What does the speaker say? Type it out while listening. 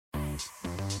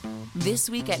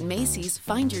This week at Macy's,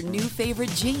 find your new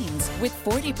favorite jeans with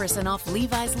 40% off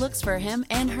Levi's looks for him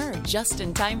and her just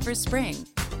in time for spring.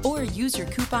 Or use your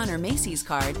coupon or Macy's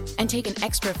card and take an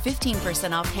extra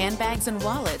 15% off handbags and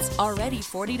wallets, already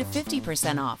 40 to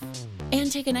 50% off.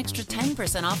 And take an extra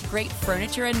 10% off great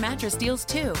furniture and mattress deals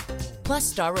too. Plus,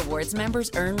 Star Rewards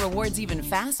members earn rewards even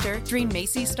faster during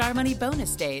Macy's Star Money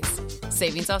bonus days.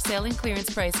 Savings off sale and clearance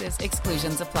prices.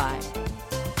 Exclusions apply.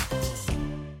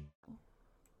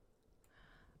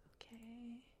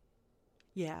 Okay.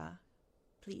 Yeah,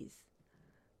 please.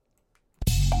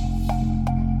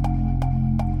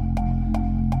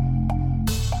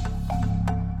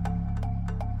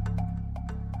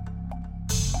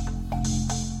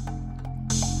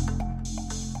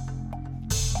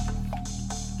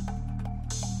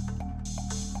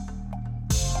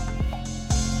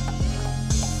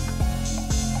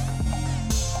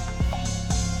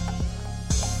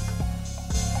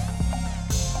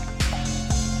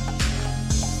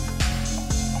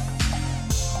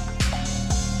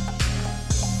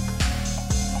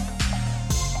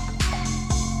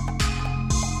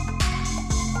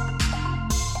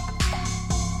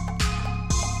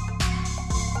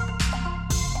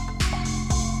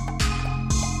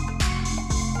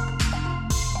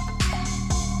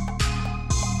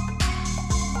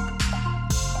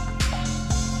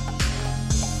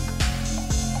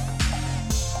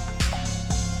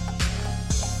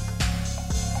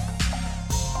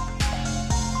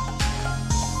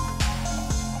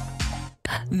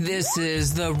 This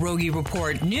is the Rogie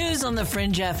Report news on the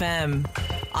Fringe FM.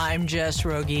 I'm Jess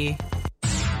Rogie.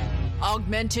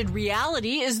 Augmented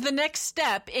reality is the next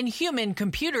step in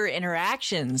human-computer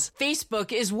interactions.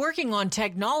 Facebook is working on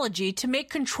technology to make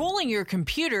controlling your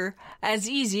computer as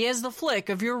easy as the flick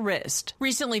of your wrist.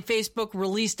 Recently, Facebook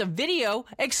released a video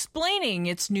explaining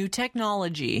its new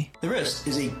technology. The wrist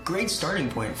is a great starting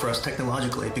point for us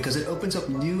technologically because it opens up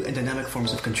new and dynamic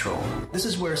forms of control. This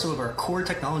is where some of our core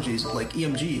technologies like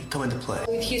EMG come into play.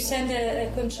 If you send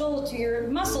a control to your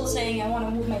muscle saying, I want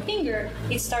to move my finger,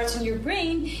 it starts in your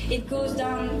brain, it goes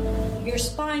down your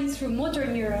spine through motor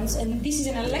neurons, and this is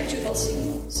an electrical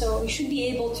signal. So you should be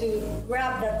able to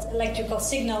grab that electrical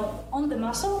signal on the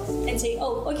muscle and say,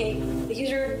 oh, okay, the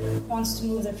user wants to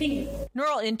move the finger.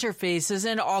 Neural interfaces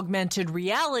and augmented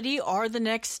reality are the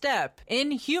next step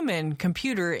in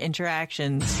human-computer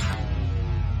interactions.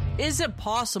 Is it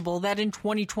possible that in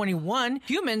 2021,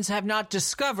 humans have not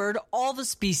discovered all the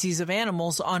species of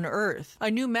animals on Earth? A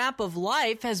new map of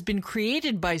life has been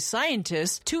created by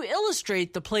scientists to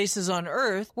illustrate the places on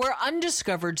Earth where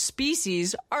undiscovered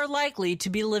species are likely to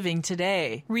be living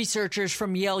today. Researchers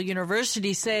from Yale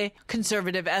University say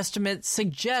conservative estimates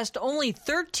suggest only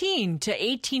 13 to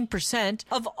 18%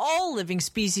 of all living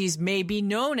species may be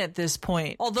known at this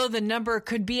point, although the number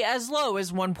could be as low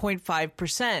as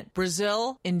 1.5%.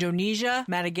 Brazil, Indonesia,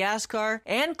 Madagascar,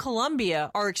 and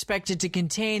Colombia are expected to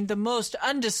contain the most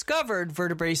undiscovered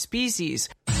vertebrate species.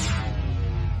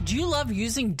 Do you love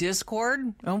using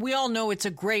Discord? Well, we all know it's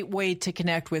a great way to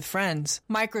connect with friends.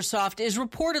 Microsoft is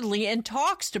reportedly in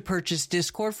talks to purchase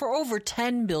Discord for over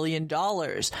 $10 billion.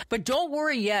 But don't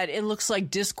worry yet, it looks like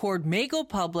Discord may go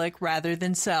public rather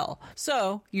than sell.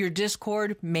 So, your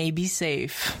Discord may be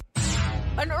safe.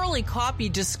 An early copy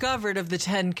discovered of the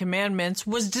Ten Commandments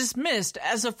was dismissed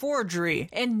as a forgery,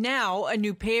 and now a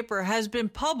new paper has been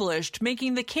published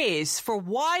making the case for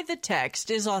why the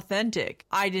text is authentic.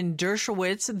 Aiden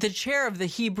Dershowitz, the chair of the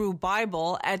Hebrew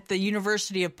Bible at the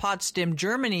University of Potsdam,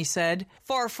 Germany, said,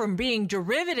 "Far from being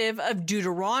derivative of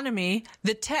Deuteronomy,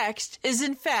 the text is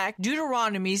in fact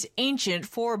Deuteronomy's ancient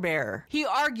forebear." He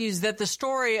argues that the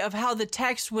story of how the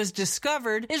text was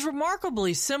discovered is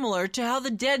remarkably similar to how the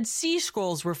Dead Sea Scrolls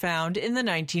were found in the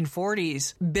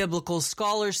 1940s. Biblical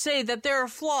scholars say that there are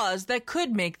flaws that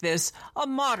could make this a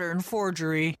modern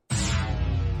forgery.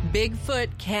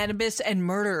 Bigfoot, Cannabis, and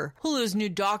Murder. Hulu's new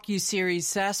docu-series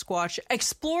Sasquatch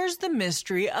explores the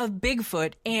mystery of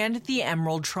Bigfoot and the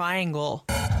Emerald Triangle.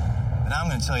 And I'm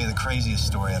going to tell you the craziest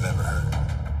story I've ever heard.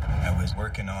 I was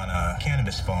working on a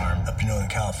cannabis farm up in Northern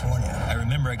California. I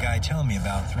remember a guy telling me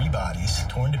about 3 bodies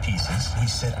torn to pieces. He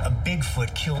said a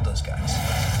Bigfoot killed those guys.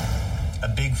 A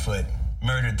Bigfoot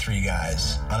murdered 3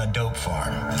 guys on a dope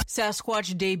farm.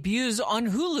 Sasquatch debuts on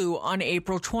Hulu on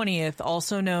April 20th,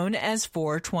 also known as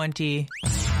 420.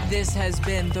 This has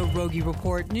been the Rogie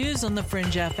Report News on the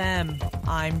Fringe FM.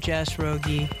 I'm Jess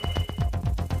Rogie.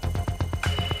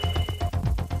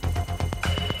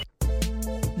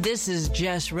 This is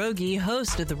Jess Rogie,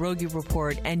 host of the Rogie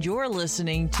Report, and you're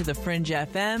listening to the Fringe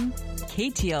FM,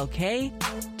 KTLK,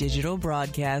 Digital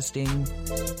Broadcasting.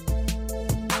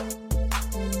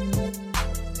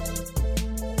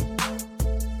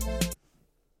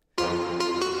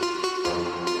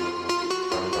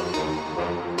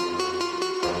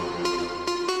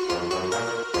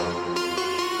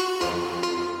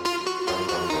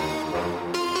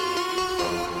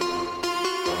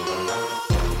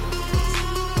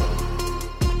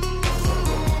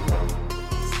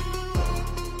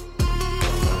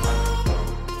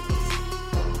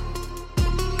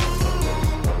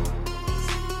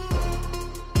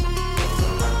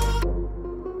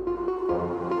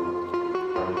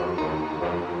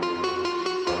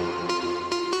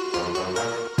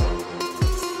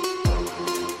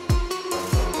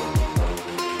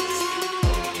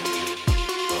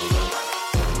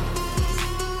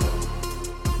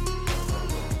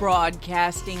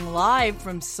 Broadcasting live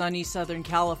from sunny Southern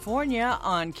California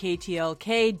on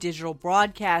KTLK Digital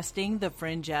Broadcasting, The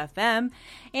Fringe FM,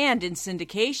 and in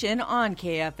syndication on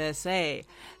KFSA.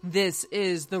 This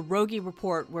is the Rogie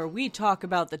Report, where we talk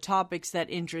about the topics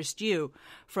that interest you,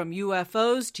 from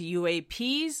UFOs to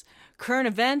UAPs, current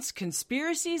events,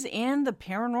 conspiracies, and the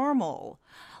paranormal.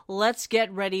 Let's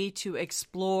get ready to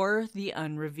explore the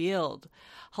unrevealed.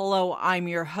 Hello, I'm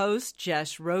your host,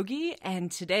 Jess Rogie,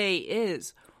 and today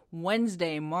is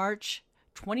Wednesday, March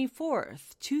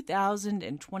 24th,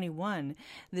 2021.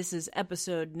 This is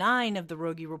episode 9 of the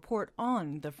Rogie Report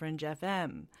on The Fringe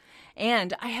FM.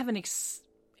 And I have an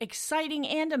exciting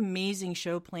and amazing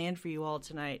show planned for you all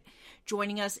tonight.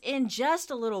 Joining us in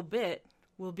just a little bit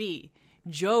will be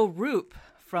Joe Rupe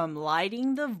from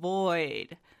Lighting the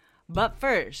Void. But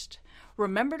first,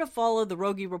 remember to follow the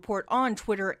Rogie Report on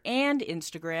Twitter and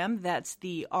Instagram. That's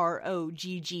the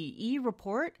ROGGE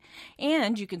Report.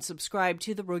 And you can subscribe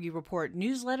to the Rogie Report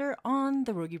newsletter on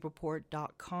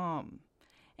therogiereport.com.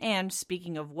 And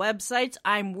speaking of websites,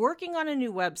 I'm working on a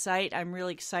new website. I'm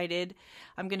really excited.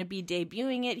 I'm going to be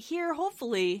debuting it here,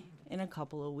 hopefully, in a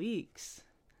couple of weeks.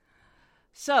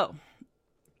 So,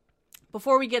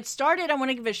 before we get started, I want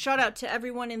to give a shout out to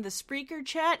everyone in the Spreaker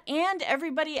chat and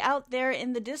everybody out there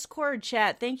in the Discord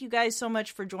chat. Thank you guys so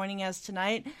much for joining us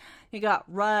tonight. We got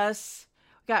Russ,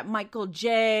 we got Michael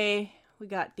J, we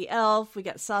got the Elf, we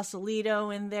got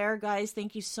Sausalito in there. Guys,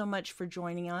 thank you so much for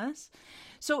joining us.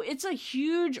 So it's a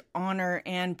huge honor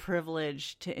and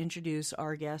privilege to introduce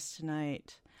our guest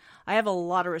tonight. I have a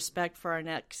lot of respect for our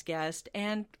next guest,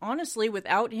 and honestly,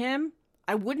 without him,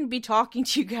 I wouldn't be talking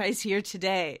to you guys here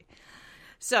today.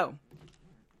 So,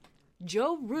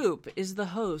 Joe Rupe is the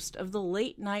host of the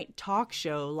late-night talk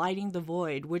show Lighting the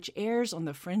Void, which airs on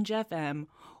the Fringe FM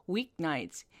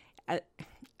weeknights,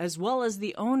 as well as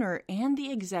the owner and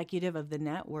the executive of the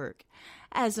network.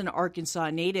 As an Arkansas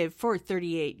native for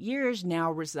 38 years,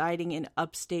 now residing in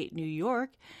upstate New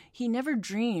York, he never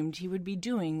dreamed he would be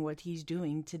doing what he's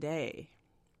doing today.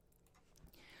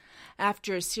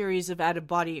 After a series of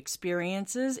out-of-body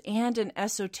experiences and an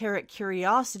esoteric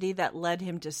curiosity that led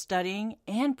him to studying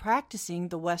and practicing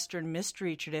the Western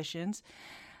mystery traditions,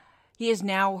 he is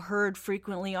now heard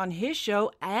frequently on his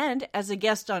show and as a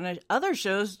guest on other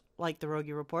shows like the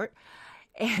Rogie Report,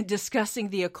 and discussing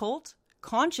the occult,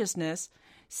 consciousness,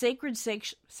 sacred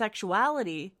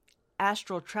sexuality,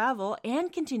 astral travel,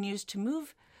 and continues to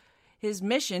move his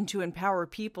mission to empower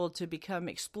people to become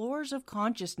explorers of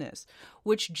consciousness,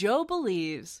 which Joe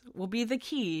believes will be the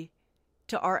key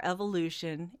to our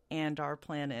evolution and our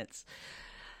planets.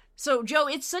 So, Joe,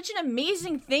 it's such an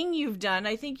amazing thing you've done.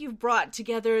 I think you've brought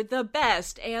together the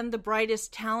best and the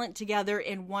brightest talent together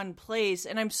in one place,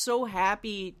 and I'm so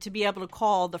happy to be able to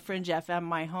call the Fringe FM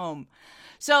my home.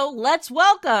 So, let's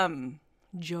welcome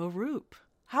Joe Rupe.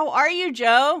 How are you,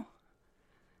 Joe?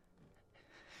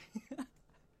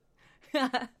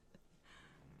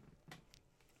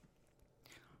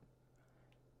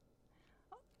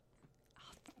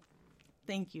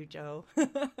 Thank you, Joe.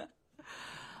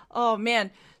 Oh,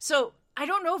 man. So I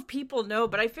don't know if people know,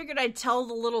 but I figured I'd tell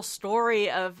the little story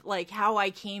of like how I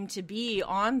came to be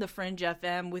on the Fringe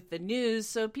FM with the news,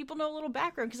 so people know a little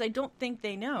background, because I don't think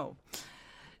they know.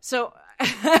 So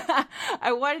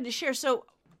I wanted to share. So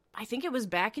I think it was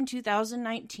back in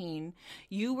 2019,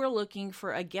 you were looking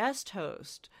for a guest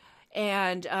host.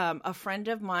 And a friend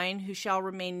of mine, who shall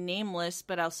remain nameless,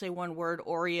 but I'll say one word,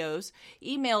 Oreos,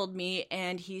 emailed me,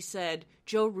 and he said,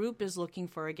 Joe Rupe is looking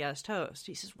for a guest host.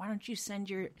 He says, why don't you send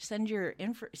your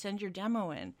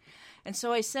demo in? And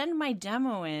so I send my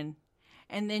demo in,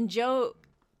 and then Joe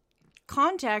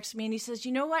contacts me, and he says,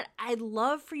 you know what? I'd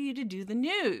love for you to do the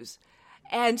news.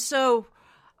 And so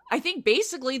I think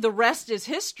basically the rest is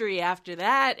history after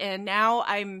that, and now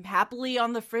I'm happily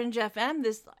on the Fringe FM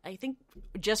I think,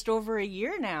 just over a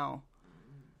year now.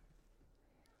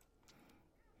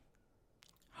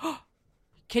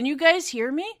 Can you guys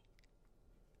hear me?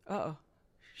 Uh-oh.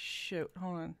 Shoot,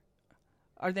 hold on.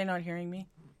 Are they not hearing me?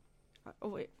 Oh,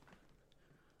 wait.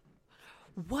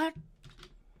 What?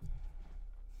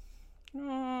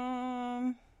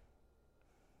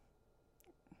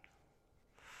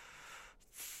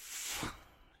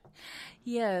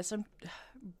 Yes,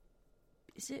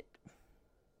 is it?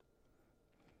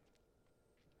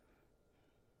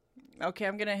 Okay,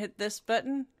 I'm gonna hit this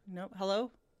button. Nope,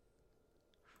 hello?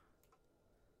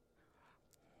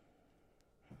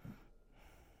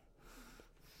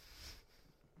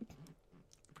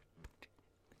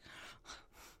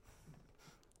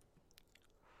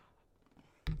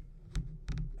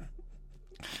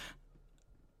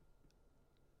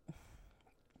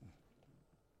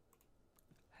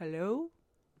 Hello?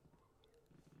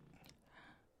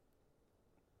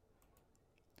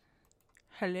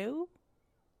 Hello?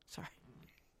 Sorry.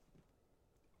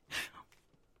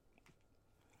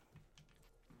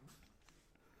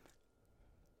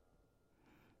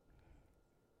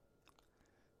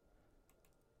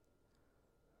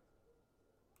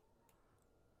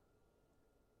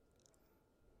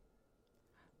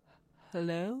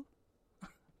 Hello?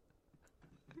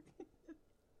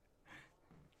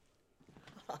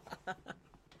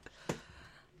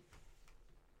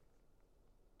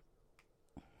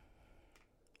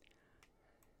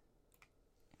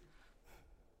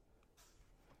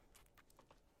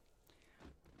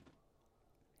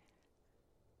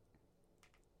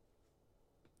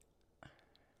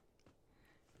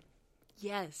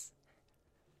 Yes.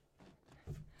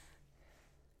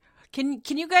 Can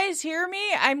you guys hear me?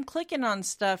 I'm clicking on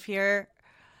stuff here.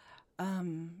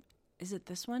 Is it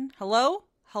this one? Hello?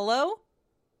 Hello?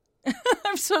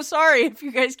 I'm so sorry if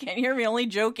you guys can't hear me. Only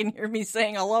Joe can hear me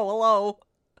saying hello, hello.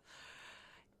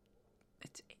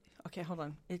 Okay, hold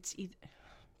on. It's either...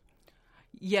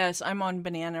 Yes, I'm on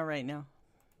banana right now.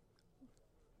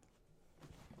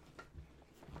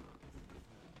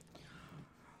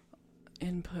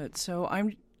 Input. So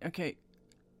I'm okay.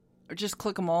 Just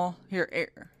click them all. Here.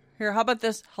 How about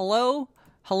this? Hello,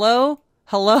 hello,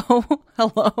 hello,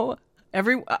 hello.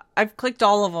 I've clicked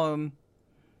all of them.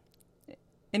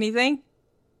 Anything?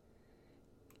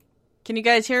 Can you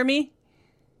guys hear me?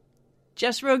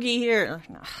 Jess Rogie here.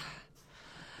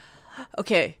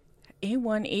 Okay.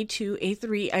 A1, A2,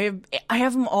 A3. I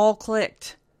have them all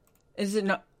clicked. Is it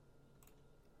not?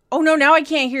 Oh no, now I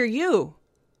can't hear you.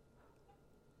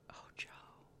 Oh, Joe.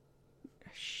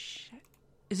 Shit.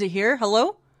 Is it here?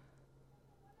 Hello?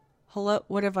 Hello?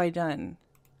 What have I done?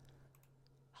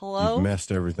 Hello? You've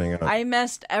messed everything up. I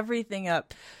messed everything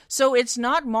up. So it's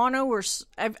not mono or... it's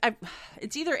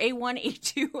either A1,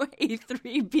 A2,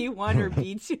 A3, B1, or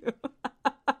B2.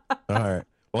 All right.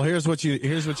 Well, here's what you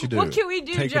do. What can we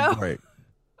do, Take Joe? a break.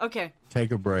 Okay.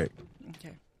 Take a break.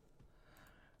 Okay.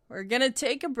 We're going to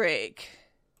take a break.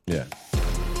 Yeah.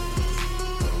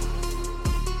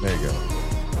 There you go.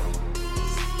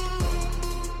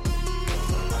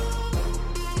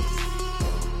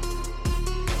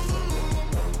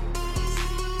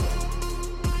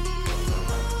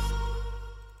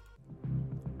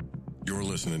 You're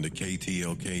listening to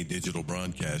KTLK Digital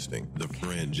Broadcasting, The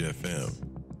Fringe FM.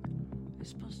 It's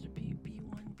supposed to be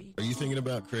B1, B2. Are you thinking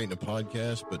about creating a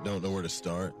podcast but don't know where to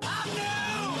start?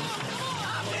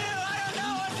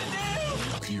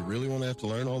 Do you really want to have to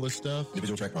learn all this stuff?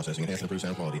 Individual track processing, enhance and improve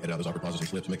sound quality, edit out those awkward pauses and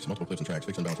slips, mix multiple clips and tracks,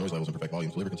 fix and balance noise levels and perfect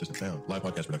volumes, deliver consistent sound, live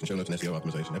podcast production, show notes and SEO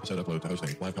optimization, episode upload to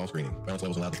hosting, live call screening, balance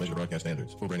levels allowed to measure broadcast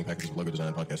standards, full branding packages with logo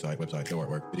design, podcast site, website, show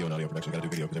artwork, video and audio production, gotta do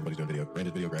video because everybody's doing video,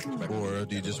 branded video graphics. Or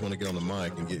do you just want to get on the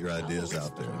mic and get your ideas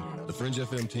out there? The Fringe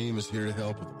FM team is here to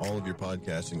help with all of your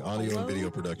podcasting, audio and video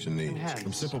production needs.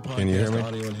 From simple podcast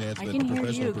audio enhancement to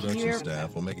professional production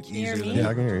staff will make it easier than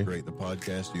ever to create the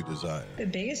podcast you desire. The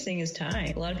biggest thing is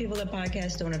time. A lot of people that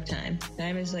podcast don't have time.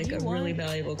 Time is like a really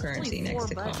valuable currency next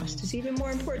to cost. It's even more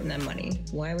important than money.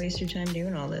 Why waste your time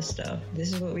doing all this stuff?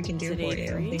 This is what we can do for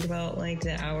you. Think about like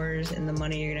the hours and the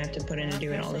money you're gonna have to put into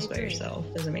doing all this by yourself.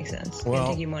 Doesn't make sense. Well,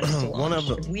 take you months to one of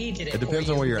launch. We did it. It depends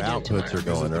on where your outputs are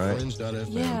going, right?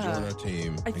 Yeah. Join our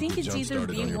team. I think it's either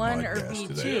B1 or B2.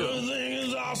 Everything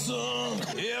is awesome.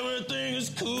 Everything is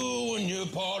cool when you're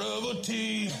part of a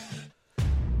team.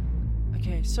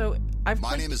 Okay, so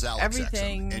My name is Alex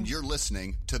everything. Exum, and you're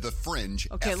listening to The Fringe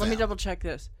Okay, FM. let me double check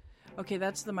this. Okay,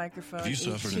 that's the microphone. If you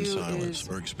suffered in silence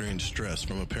or experienced stress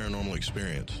from a paranormal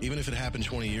experience, even if it happened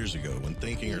 20 years ago, when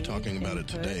thinking or talking about it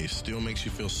today still makes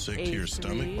you feel sick to your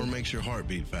stomach or makes your heart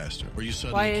beat faster, or you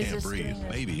suddenly can't breathe,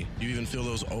 maybe you even feel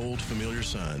those old familiar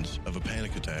signs of a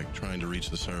panic attack trying to reach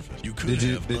the surface. You could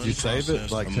Did have you save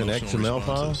it like to an emotional XML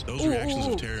file? responses. Those reactions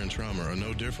of terror and trauma are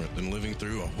no different than living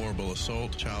through a horrible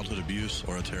assault, childhood abuse,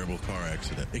 or a terrible car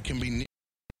accident. It can be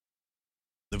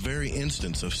the very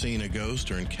instance of seeing a ghost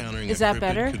or encountering a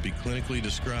cryptid could be clinically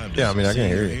described as I can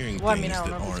hear you. hearing Well, I things don't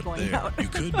that know if it's aren't going there. out. You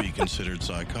could be considered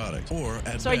psychotic, or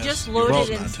at So best, I just you're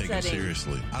loaded not in taken settings.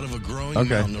 seriously. Out of a growing Okay,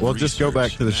 mountain of well, just go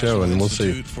back to the show National and we'll see.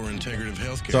 Institute for Integrative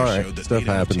Healthcare It's all right. showed that Stuff 8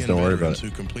 out of happens. 10 Don't worry about veterans it.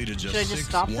 who completed just Should I just 6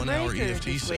 stop the one-hour break, or EFT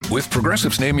just sessions. With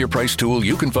Progressive's Name Your Price tool,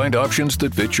 you can find options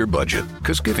that fit your budget,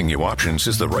 because giving you options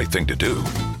is the right thing to do.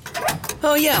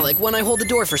 Oh yeah, like when I hold the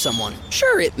door for someone.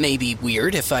 Sure, it may be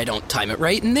weird if I don't time it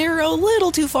right and they're a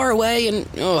little too far away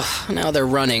and, now they're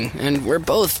running. And we're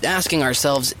both asking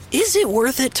ourselves, is it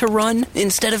worth it to run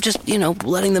instead of just,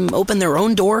 letting them open their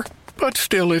own door? But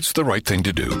still, it's the right thing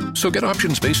to do. So get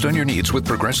options based on your needs with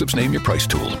Progressive's Name Your Price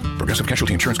tool. Progressive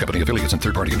Casualty Insurance Company affiliates and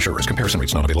third-party insurers. Comparison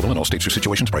rates not available in all states or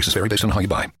situations. Prices vary based on how you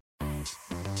buy.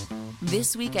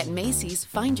 This week at Macy's,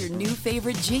 find your new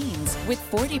favorite jeans with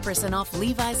 40% off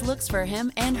Levi's looks for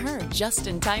him and her just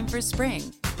in time for spring.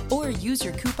 Or use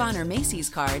your coupon or Macy's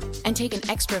card and take an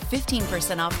extra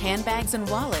 15% off handbags and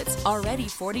wallets, already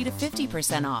 40 to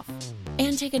 50% off.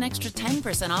 And take an extra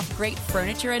 10% off great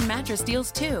furniture and mattress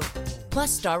deals too. Plus,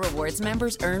 Star Rewards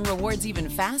members earn rewards even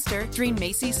faster during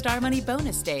Macy's Star Money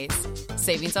bonus days.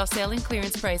 Savings off sale and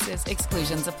clearance prices.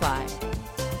 Exclusions apply.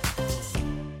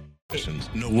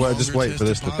 Well, just wait for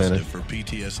this to finish. For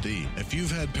PTSD. If you've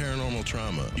had paranormal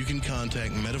trauma, you can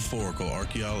contact Metaphorical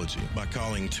Archaeology by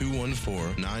calling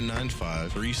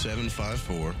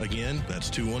 214-995-3754. Again, that's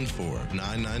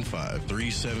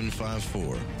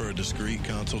 214-995-3754 for a discreet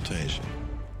consultation.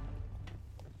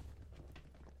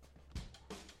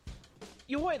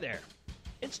 Yo, there.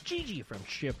 It's Gigi from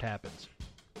Shift Happens.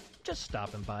 Just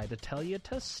stopping by to tell you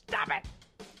to stop it.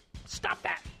 Stop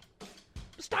that.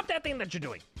 Stop that thing that you're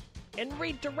doing. And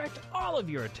redirect all of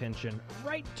your attention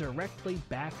right directly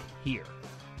back here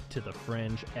to the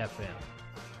Fringe FM.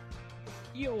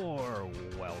 You're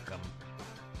welcome.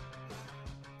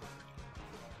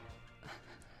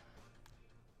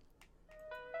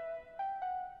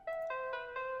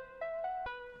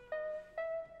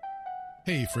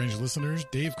 Hey, Fringe listeners,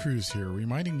 Dave Cruz here,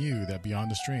 reminding you that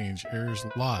Beyond the Strange airs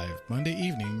live Monday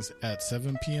evenings at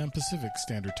 7 p.m. Pacific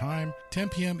Standard Time, 10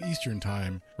 p.m. Eastern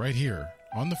Time, right here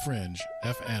on the Fringe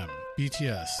FM.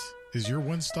 BTS is your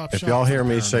one-stop shop. If y'all hear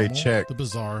me say check, the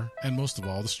bizarre, and most of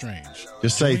all, the strange.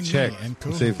 Just say check and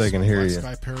see if they can hear you.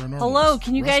 Hello,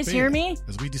 can you guys hear me?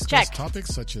 As we discuss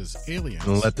topics such as aliens,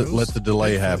 and let the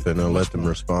delay happen and let them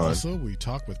respond. Also, we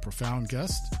talk with profound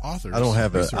guests, authors. I don't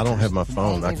have my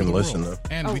phone. I can listen though.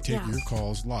 And we take your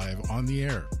calls live on the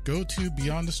air. Go to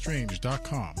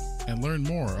beyondthestrange.com and learn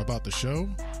more about the show,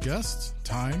 guests,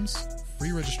 times,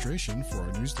 free registration for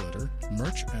our newsletter,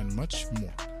 merch, and much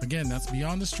more. Again, that's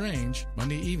Beyond the Strange,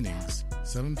 Monday evenings,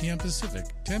 7 p.m. Pacific,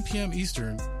 10 p.m.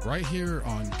 Eastern, right here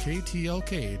on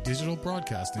KTLK Digital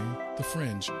Broadcasting, The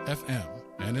Fringe FM.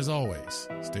 And as always,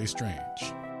 stay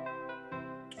strange.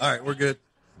 All right, we're good.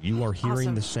 You are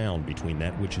hearing the sound between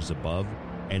that which is above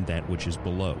and that which is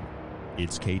below.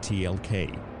 It's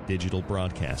KTLK Digital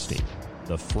Broadcasting,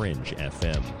 The Fringe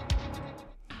FM.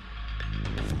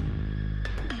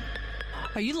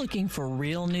 Are you looking for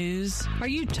real news? Are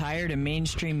you tired of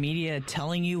mainstream media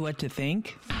telling you what to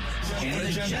think? And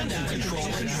agenda control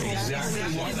exactly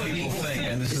what people think,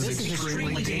 and this is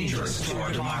extremely dangerous to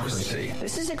our democracy.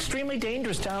 This is extremely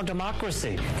dangerous to our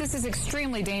democracy. This is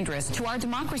extremely dangerous to our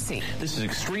democracy. This is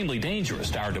extremely dangerous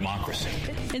to our democracy.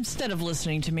 Instead of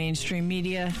listening to mainstream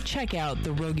media, check out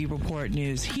the Rogie Report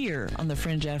News here on the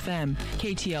Fringe FM,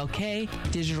 KTLK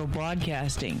Digital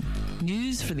Broadcasting.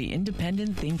 News for the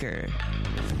independent thinker.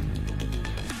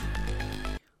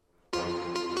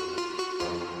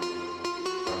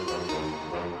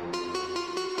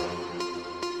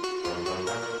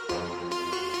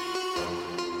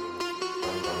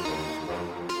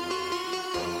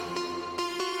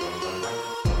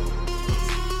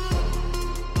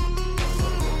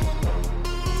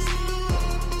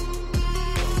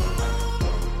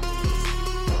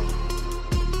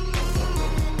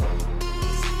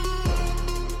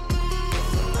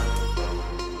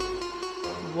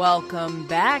 Welcome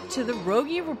back to the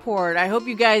Rogie Report. I hope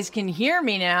you guys can hear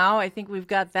me now. I think we've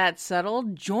got that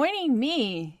settled. Joining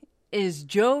me is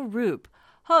Joe Rupe,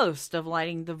 host of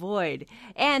Lighting the Void.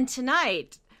 And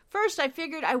tonight, first I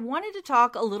figured I wanted to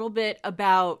talk a little bit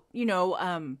about,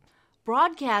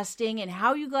 broadcasting and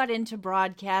how you got into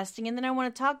broadcasting. And then I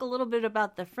want to talk a little bit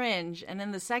about the Fringe. And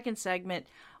in the second segment,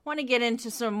 I want to get into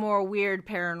some more weird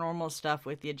paranormal stuff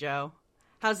with you, Joe.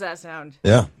 How's that sound?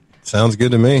 Yeah, sounds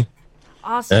good to me.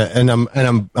 Awesome.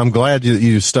 And I'm glad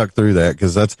you stuck through that,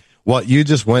 because that's what you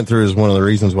just went through is one of the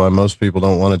reasons why most people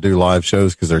don't want to do live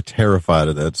shows, because they're terrified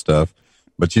of that stuff.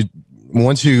 But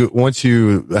once you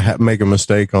make a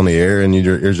mistake on the air and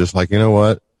you're just like, you know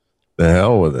what, the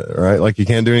hell with it, right? Like you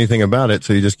can't do anything about it,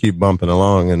 so you just keep bumping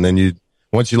along, and then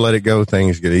once you let it go,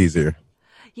 things get easier.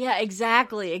 Yeah,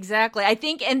 exactly. I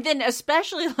think, and then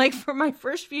especially like for my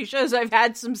first few shows, I've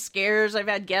had some scares. I've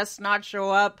had guests not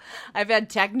show up. I've had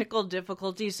technical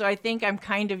difficulties. So I think I'm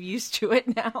kind of used to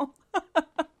it now.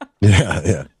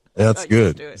 Yeah. That's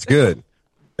good. It's good.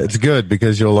 It's good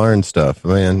because you'll learn stuff,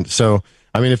 man. So,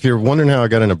 I mean, if you're wondering how I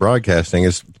got into broadcasting,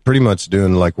 it's pretty much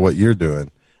doing like what you're doing.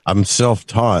 I'm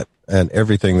self-taught, and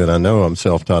everything that I know, I'm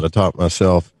self-taught. I taught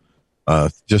myself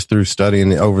just through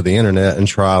studying over the internet and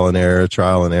trial and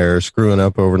error, screwing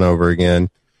up over and over again,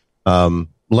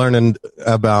 learning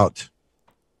about,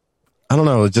 I don't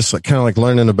know, just kind of like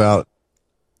learning about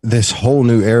this whole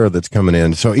new era that's coming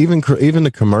in. So even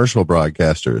the commercial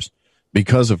broadcasters,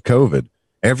 because of COVID,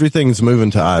 everything's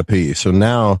moving to IP. So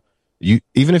now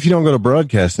even if you don't go to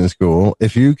broadcasting school,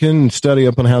 if you can study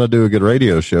up on how to do a good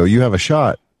radio show, you have a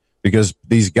shot, because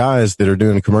these guys that are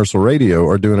doing commercial radio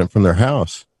are doing it from their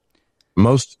house.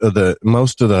 Most of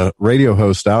the radio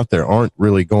hosts out there aren't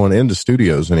really going into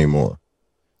studios anymore.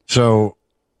 So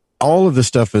all of this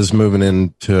stuff is moving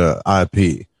into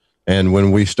IP. And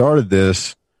when we started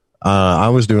this, I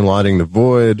was doing Lighting the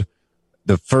Void.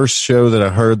 The first show that I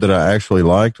heard that I actually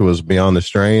liked was Beyond the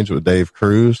Strange with Dave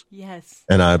Cruz. Yes.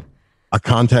 And I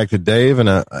contacted Dave, and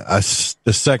I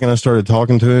the second I started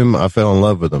talking to him, I fell in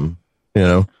love with him,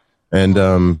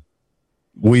 and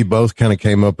we both kind of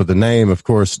came up with the name. Of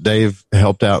course, Dave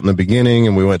helped out in the beginning,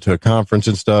 and we went to a conference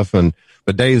and stuff.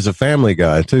 But Dave's a family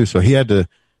guy too, so he had to,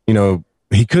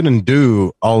 he couldn't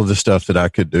do all of the stuff that I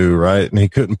could do, right? And he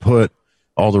couldn't put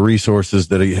all the resources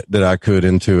that I could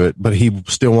into it, but he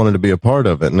still wanted to be a part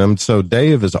of it. And so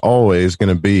Dave is always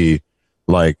going to be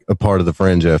like a part of the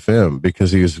Fringe FM,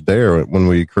 because he was there when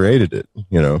we created it,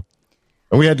 And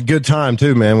we had a good time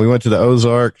too, man. We went to the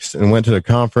Ozarks and went to the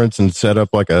conference and set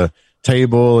up like a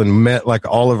table and met like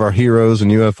all of our heroes in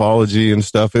ufology and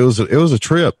stuff. It was a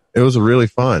trip. It was really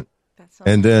fun.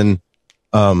 And then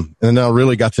I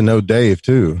really got to know Dave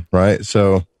too. Right.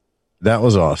 So that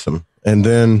was awesome. And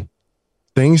then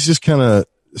things just kind of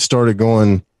started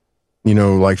going,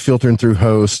 like filtering through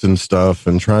hosts and stuff,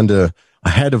 and I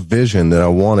had a vision that I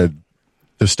wanted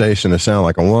the station to sound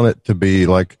like. I want it to be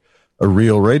like a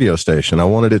real radio station. I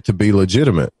wanted it to be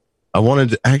legitimate. I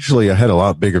had a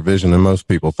lot bigger vision than most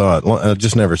people thought. I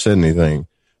just never said anything.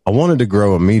 I wanted to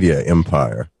grow a media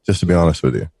empire, just to be honest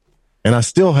with you. And I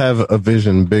still have a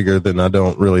vision bigger than I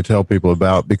don't really tell people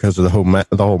about, because of the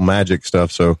whole magic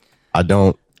stuff. So I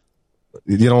don't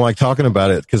like talking about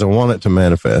it, because I want it to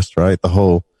manifest, right? The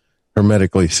whole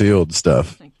hermetically sealed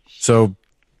stuff. So,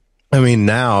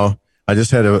 now I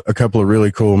just had a couple of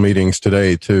really cool meetings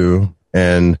today too.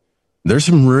 And there's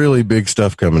some really big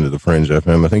stuff coming to the Fringe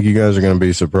FM. I think you guys are going to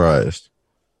be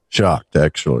shocked,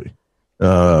 actually.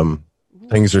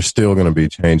 Things are still going to be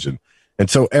changing. And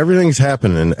so everything's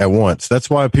happening at once. That's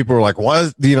why people are like,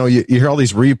 why, you hear all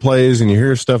these replays and you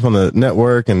hear stuff on the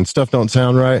network and stuff don't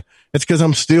sound right. It's because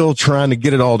I'm still trying to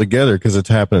get it all together, because it's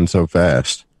happening so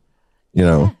fast,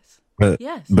 Yes.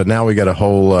 But now we got a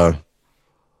whole,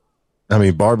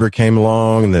 Barbara came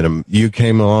along, and then you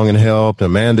came along and helped.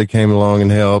 Amanda came along and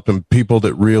helped, and people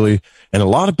that really, and a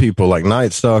lot of people like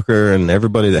Night Stalker and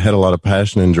everybody that had a lot of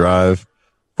passion and drive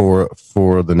for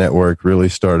the network really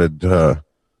started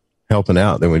helping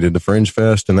out. Then we did the Fringe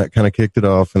Fest, and that kind of kicked it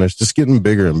off, and it's just getting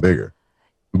bigger and bigger.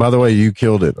 By the way, you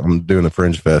killed it. I'm doing the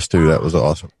Fringe Fest too. That was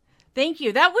awesome. Thank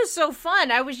you. That was so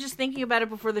fun. I was just thinking about it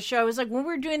before the show. I was like, when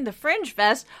we were doing the Fringe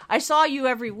Fest, I saw you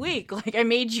every week. Like, I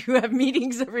made you have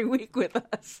meetings every week with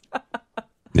us.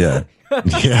 Yeah. But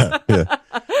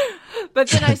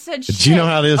then I said, shit. You know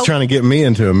how it is trying to get me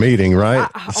into a meeting, right?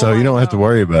 So you don't have to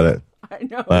worry about it. I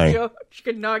know. Joe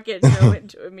could not get Joe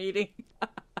into a meeting.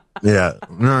 Yeah.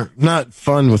 Not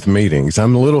fun with meetings.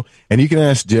 I'm a little, and you can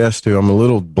ask Jess too, I'm a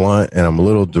little blunt and I'm a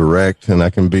little direct, and I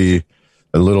can be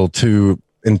a little too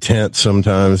intense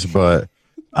sometimes, but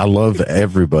I love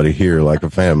everybody here like a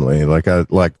family. Like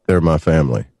they're my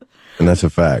family, and that's a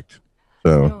fact.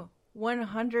 So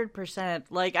 100%.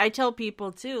 Like I tell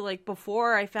people too, like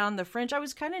before I found the Fringe, I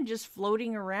was kind of just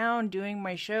floating around doing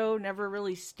my show, never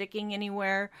really sticking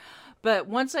anywhere. But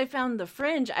once I found the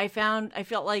Fringe, I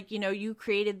felt like, you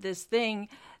created this thing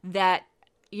that,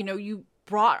 you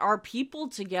brought our people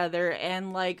together,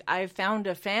 and like I found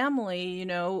a family,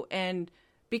 and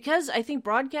because I think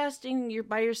broadcasting you're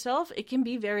by yourself, it can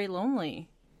be very lonely.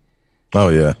 Oh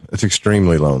yeah, it's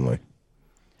extremely lonely.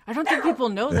 I don't think people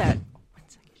know that.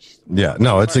 Yeah,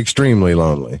 no, it's extremely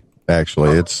lonely.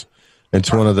 Actually, it's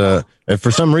one of the. For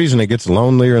some reason, it gets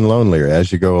lonelier and lonelier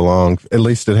as you go along. At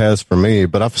least it has for me.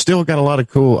 But I've still got a lot of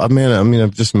cool. I've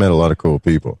just met a lot of cool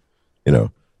people.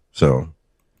 So.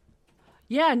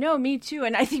 Yeah, no, me too.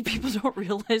 And I think people don't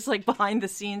realize, like, behind the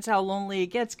scenes how lonely it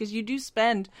gets, because you do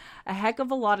spend a heck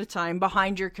of a lot of time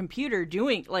behind your computer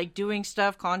doing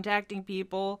stuff, contacting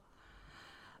people.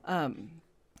 I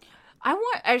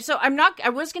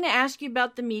was going to ask you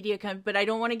about the media, but I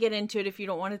don't want to get into it if you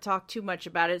don't want to talk too much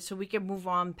about it, so we can move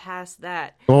on past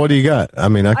that. Well, what do you got? I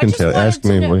can tell. Ask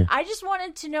me. I just wanted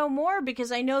wanted to know more because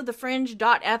I know the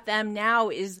Fringe.fm now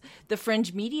is the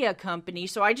Fringe Media Company,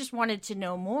 so I just wanted to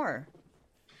know more.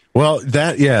 Well,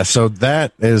 so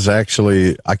that is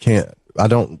actually, I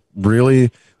don't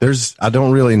really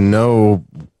know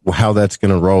how that's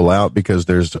going to roll out because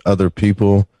there's other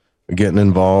people getting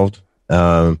involved.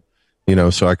 So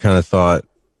I kind of thought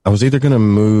I was either going to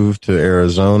move to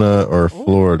Arizona or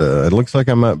Florida. It looks like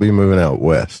I might be moving out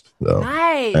west, though.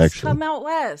 Nice. Actually. Come out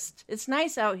west. It's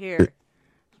nice out here.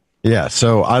 Yeah,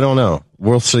 so I don't know.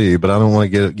 We'll see, but I don't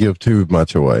want to give too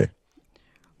much away.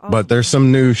 But there's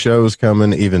some new shows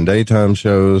coming, even daytime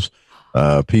shows.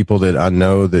 People that I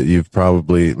know that you've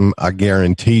probably, I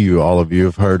guarantee you, all of you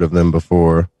have heard of them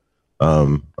before,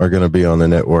 are going to be on the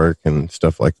network and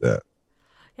stuff like that.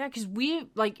 Yeah, because we,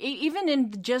 even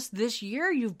in just this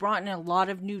year, you've brought in a lot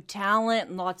of new talent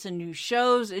and lots of new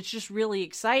shows. It's just really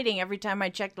exciting. Every time I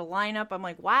check the lineup, I'm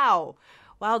like, wow,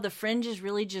 the Fringe is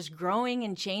really just growing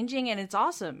and changing, and it's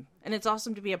awesome. And it's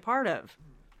awesome to be a part of.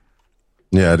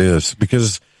 Yeah, it is.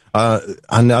 Because I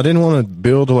didn't want to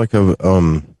build like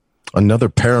another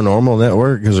paranormal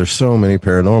network because there's so many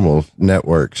paranormal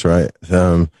networks, right?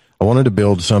 I wanted to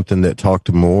build something that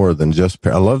talked more than just,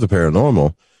 I love the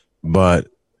paranormal, but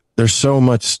there's so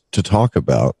much to talk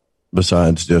about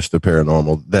besides just the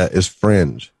paranormal that is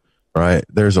Fringe, right?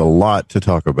 There's a lot to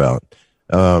talk about.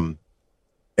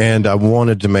 And I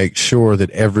wanted to make sure that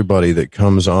everybody that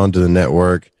comes onto the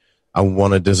network, I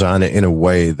want to design it in a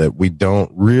way that we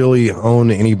don't really own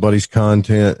anybody's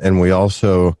content, and we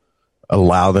also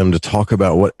allow them to talk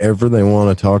about whatever they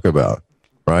want to talk about,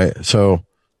 right? So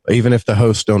even if the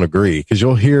hosts don't agree, because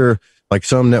you'll hear like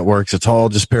some networks, it's all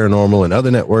just paranormal, and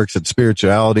other networks, it's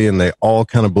spirituality, and they all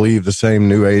kind of believe the same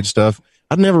new age stuff.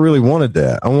 I never really wanted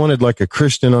that. I wanted like a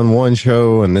Christian on one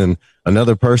show and then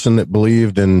another person that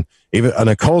believed in even an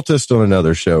occultist on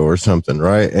another show or something,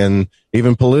 right? And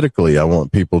even politically, I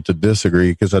want people to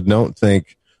disagree because I don't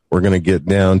think we're going to get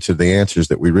down to the answers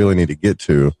that we really need to get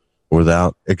to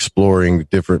without exploring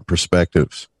different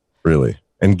perspectives, really,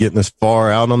 and getting as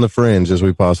far out on the fringe as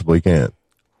we possibly can.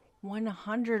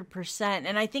 100%.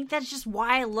 And I think that's just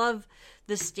why I love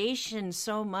the station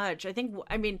so much.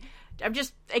 I'm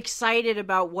just excited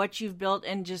about what you've built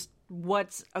and just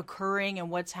what's occurring and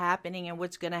what's happening and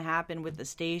what's going to happen with the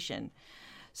station.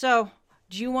 So,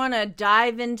 do you want to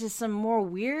dive into some more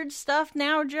weird stuff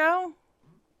now, Joe?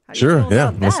 Sure.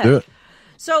 Yeah, let's do it.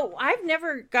 So, I've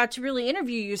never got to really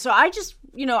interview you. So, I just,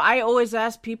 I always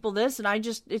ask people this, and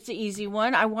it's an easy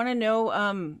one. I want to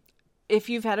know if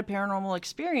you've had a paranormal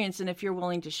experience and if you're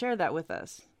willing to share that with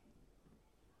us.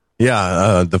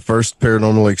 Yeah, the first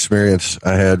paranormal experience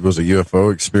I had was a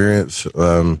UFO experience.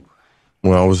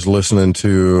 When I was listening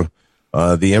to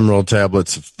the Emerald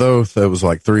Tablets of Thoth, it was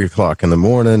like 3:00 in the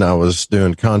morning. I was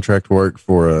doing contract work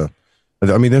for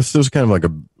this was kind of like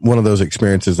one of those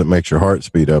experiences that makes your heart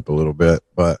speed up a little bit.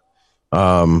 But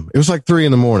it was like 3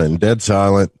 a.m, dead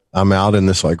silent. I'm out in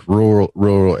this like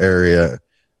rural area.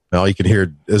 All you could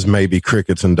hear is maybe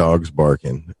crickets and dogs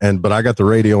barking. But I got the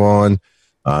radio on.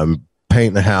 I'm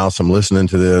painting the house. I'm listening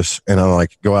to this, and I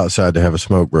like go outside to have a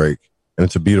smoke break. And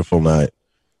it's a beautiful night.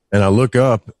 And I look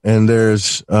up, and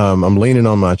there's I'm leaning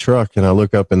on my truck, and I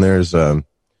look up, and there's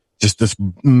just this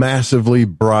massively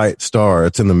bright star.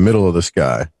 It's in the middle of the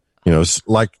sky. It's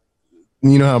like,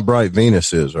 how bright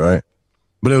Venus is, right?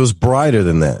 But it was brighter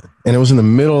than that, and it was in the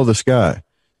middle of the sky.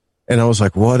 And I was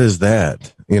like, what is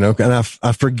that? And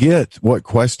I forget what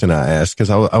question I asked because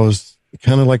I was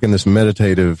kind of like in this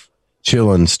meditative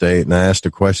chilling state. And I asked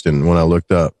a question when I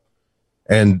looked up,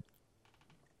 and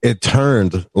it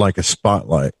turned like a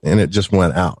spotlight and it just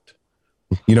went out.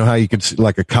 You know how you could see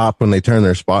like a cop when they turn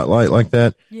their spotlight like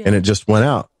that, and it just went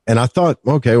out. And I thought,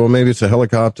 okay, well, maybe it's a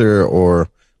helicopter or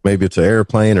maybe it's an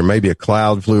airplane or maybe a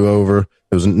cloud flew over.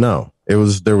 There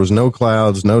was no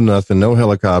clouds, no nothing, no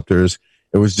helicopters.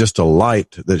 It was just a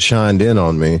light that shined in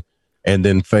on me and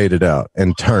then faded out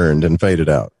and turned and faded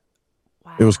out.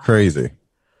 Wow. It was crazy.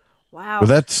 Wow. But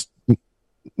that's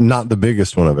not the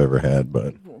biggest one I've ever had,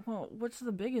 but. Well, what's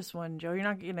the biggest one, Joe? You're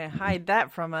not going to hide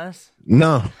that from us.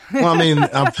 No. Well,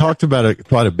 I've talked about it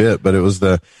quite a bit, but it was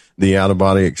the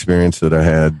out-of-body experience that I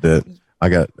had that I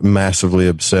got massively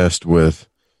obsessed with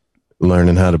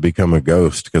learning how to become a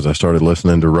ghost because I started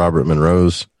listening to Robert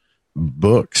Monroe's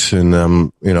books, and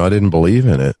I didn't believe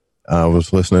in it. I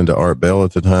was listening to Art Bell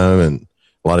at the time, and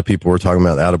a lot of people were talking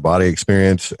about out-of-body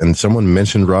experience, and someone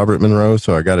mentioned Robert Monroe,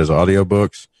 so I got his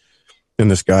audiobooks, and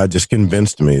this guy just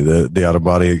convinced me that the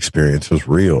out-of-body experience was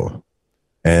real.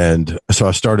 And so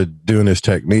I started doing his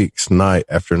techniques night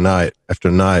after night after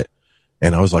night,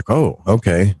 and I was like, oh,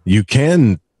 okay, you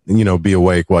can be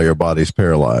awake while your body's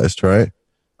paralyzed, right?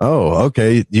 oh,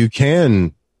 okay, you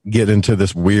can get into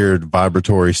this weird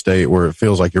vibratory state where it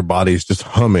feels like your body's just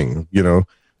humming,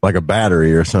 like a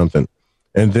battery or something.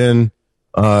 And then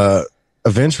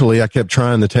eventually I kept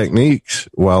trying the techniques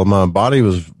while my body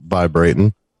was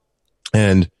vibrating.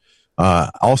 And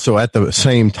also at the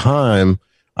same time,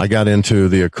 I got into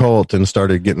the occult and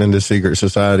started getting into secret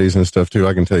societies and stuff too.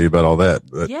 I can tell you about all that.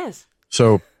 But, yes.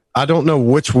 So I don't know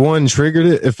which one triggered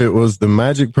it, if it was the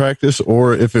magic practice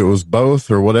or if it was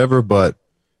both or whatever. But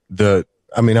I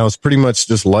was pretty much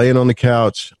just laying on the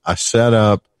couch. I sat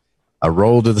up, I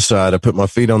rolled to the side, I put my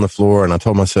feet on the floor, and I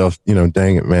told myself,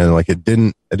 dang it, man, like it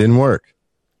didn't work.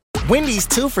 Wendy's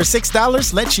 2 for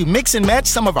 $6 lets you mix and match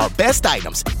some of our best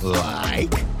items,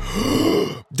 like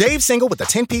Dave Single with a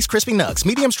 10-piece crispy nugs,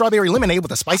 medium strawberry lemonade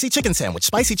with a spicy chicken sandwich,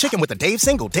 spicy chicken with a Dave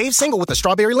Single with a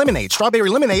strawberry lemonade, strawberry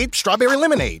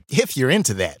lemonade, if you're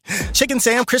into that. Chicken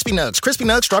Sam, crispy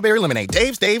nugs, strawberry lemonade,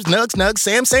 Dave's,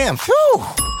 nugs, Sam. Whew.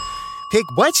 Pick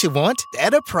what you want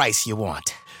at a price you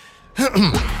want.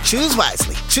 Choose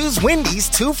wisely. Choose Wendy's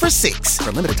 2 for $6.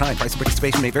 For limited time, price and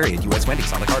participation may vary at U.S.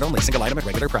 Wendy's. On the card only. Single item at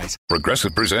regular price.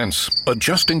 Progressive presents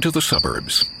Adjusting to the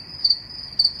Suburbs.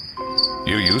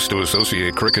 You used to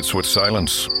associate crickets with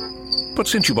silence. But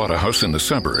since you bought a house in the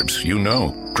suburbs, you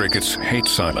know crickets hate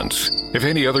silence. If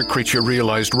any other creature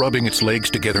realized rubbing its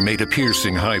legs together made a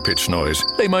piercing, high-pitched noise,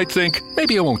 they might think,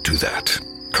 maybe I won't do that.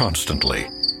 Constantly.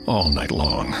 All night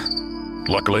long.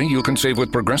 Luckily, you can save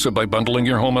with Progressive by bundling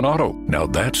your home and auto. Now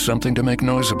that's something to make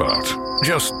noise about.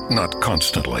 Just not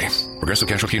constantly. Progressive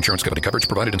Casualty Insurance Company. Coverage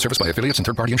provided and serviced by affiliates and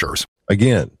third-party insurers.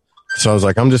 Again. So I was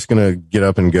like, I'm just going to get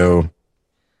up and go,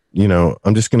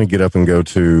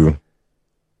 to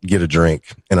get a drink.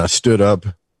 And I stood up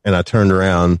and I turned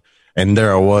around and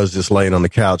there I was just laying on the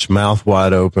couch, mouth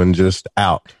wide open, just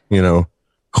out, And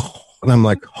I'm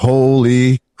like,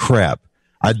 holy crap.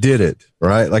 I did it,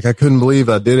 right? Like I couldn't believe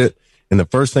I did it. And the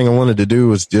first thing I wanted to do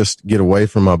was just get away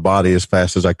from my body as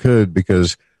fast as I could,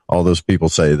 because all those people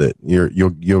say that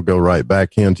you'll go right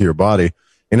back into your body.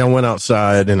 And I went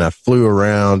outside and I flew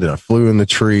around and I flew in the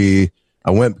tree.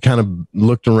 I went kind of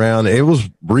looked around. It was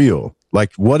real.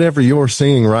 Like whatever you're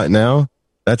seeing right now,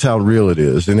 that's how real it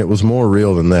is. And it was more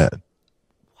real than that.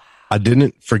 I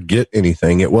didn't forget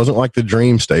anything. It wasn't like the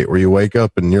dream state where you wake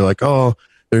up and you're like, oh,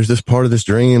 there's this part of this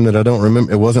dream that I don't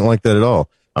remember. It wasn't like that at all.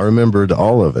 I remembered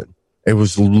all of it. It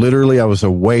was literally, I was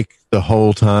awake the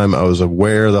whole time. I was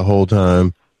aware the whole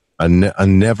time. I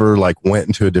never went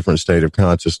into a different state of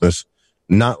consciousness.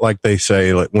 Not like they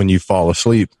say, like when you fall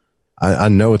asleep. I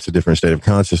know it's a different state of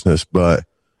consciousness, but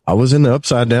I was in the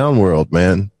upside down world,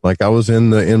 man. Like I was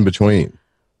in the in between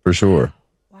for sure.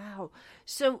 Wow.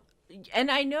 So, and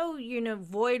I know,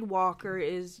 Void Walker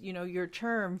is, your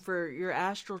term for your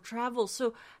astral travel.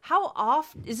 So how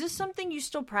often, is this something you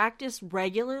still practice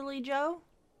regularly, Joe?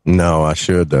 No, I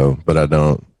should though, but I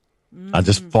don't. I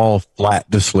just fall flat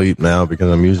to sleep now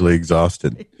because I'm usually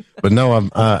exhausted. But no,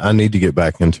 I need to get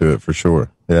back into it for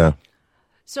sure. Yeah.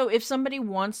 So if somebody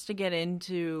wants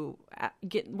to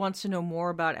wants to know more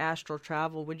about astral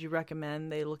travel, would you recommend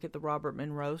they look at the Robert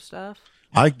Monroe stuff?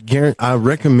 I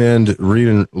recommend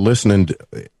listening.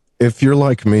 If you're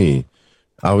like me,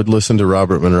 I would listen to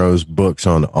Robert Monroe's books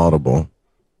on Audible.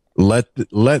 Let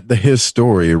his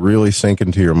story really sink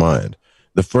into your mind.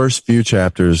 The first few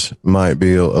chapters might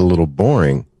be a little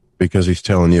boring because he's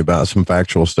telling you about some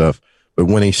factual stuff. But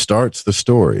when he starts the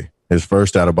story, his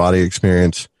first out-of-body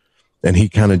experience, and he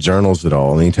kind of journals it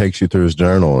all, and he takes you through his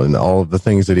journal and all of the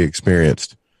things that he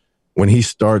experienced. When he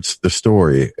starts the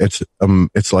story, it's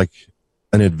like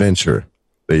an adventure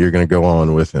that you're going to go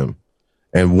on with him.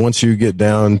 And once you get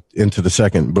down into the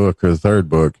second book or the third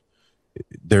book,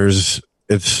 it's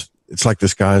like the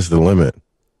sky's the limit.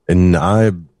 And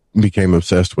I became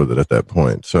obsessed with it at that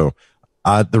point. So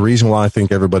the reason why I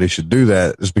think everybody should do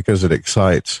that is because it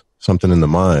excites something in the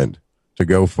mind to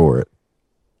go for it.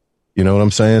 You know what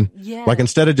I'm saying? Yeah. Like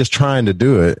instead of just trying to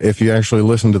do it, if you actually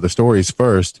listen to the stories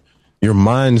first, your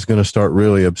mind's going to start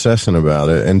really obsessing about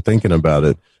it and thinking about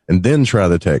it, and then try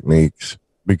the techniques.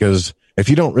 Because if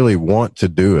you don't really want to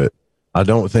do it, I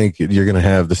don't think you're going to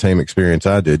have the same experience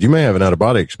I did. You may have an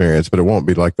out-of-body experience, but it won't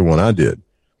be like the one I did,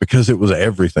 because it was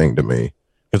everything to me.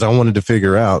 Because I wanted to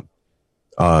figure out,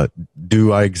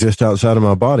 do I exist outside of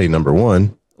my body, number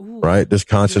one, right? Does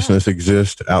consciousness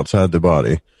exist outside the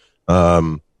body?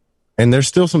 And there's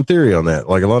still some theory on that.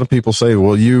 Like a lot of people say,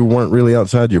 well, you weren't really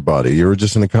outside your body. You were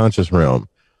just in the conscious realm.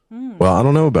 Well, I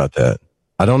don't know about that.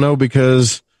 I don't know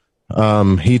because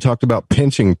he talked about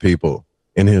pinching people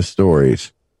in his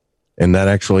stories, and that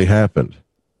actually happened.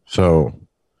 So,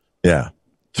 yeah,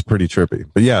 it's pretty trippy.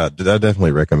 But yeah, I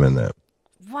definitely recommend that.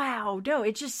 wow, no,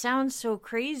 it just sounds so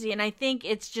crazy. And I think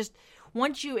it's just,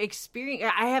 once you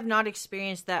experience, I have not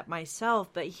experienced that myself,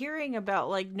 but hearing about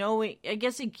like knowing, I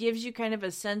guess it gives you kind of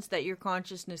a sense that your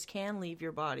consciousness can leave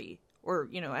your body, or,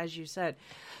 you know, as you said.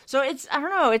 So it's, I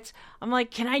don't know, it's, I'm like,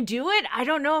 can I do it? I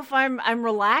don't know if I'm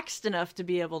relaxed enough to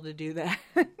be able to do that.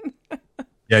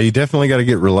 Yeah, you definitely got to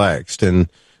get relaxed, and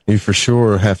you for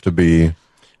sure have to be.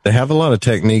 They have a lot of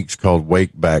techniques called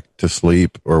wake back to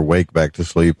sleep or wake back to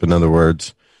sleep. In other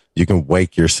words, you can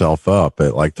wake yourself up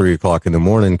at like 3:00 in the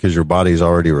morning because your body's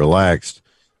already relaxed.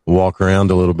 Walk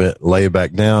around a little bit, lay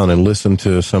back down, and listen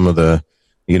to some of the,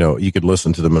 you know, you could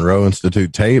listen to the Monroe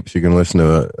Institute tapes. You can listen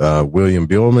to William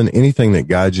Buellman, anything that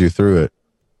guides you through it.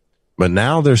 But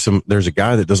now there's a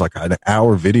guy that does like an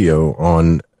hour video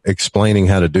on explaining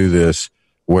how to do this,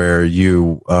 where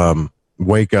you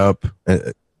wake up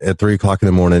at 3:00 in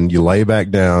the morning, you lay back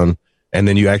down, and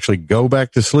then you actually go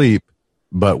back to sleep.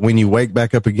 But when you wake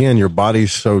back up again, your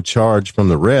body's so charged from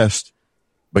the rest,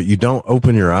 but you don't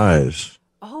open your eyes.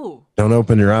 Oh, don't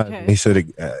open your eyes. Okay. He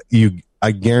said,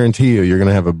 I guarantee you're going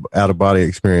to have an out of body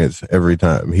experience every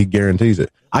time. He guarantees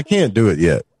it. I can't do it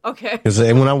yet. Okay. Because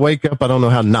when I wake up, I don't know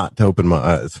how not to open my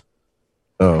eyes.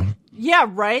 Oh. Yeah,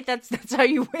 right. That's how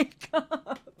you wake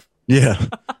up. Yeah,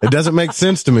 it doesn't make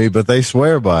sense to me, but they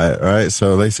swear by it, right?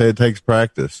 So they say it takes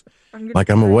practice.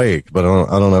 I'm awake, but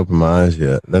I don't open my eyes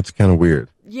yet. That's kind of weird.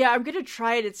 Yeah, I'm going to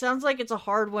try it. It sounds like it's a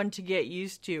hard one to get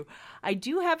used to. I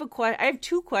do have I have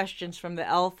two questions from the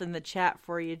elf in the chat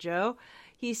for you, Joe.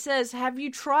 He says, have you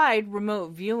tried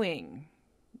remote viewing?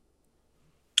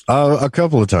 A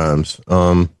couple of times.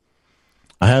 I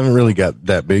haven't really got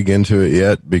that big into it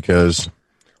yet because,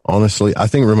 honestly, I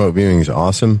think remote viewing is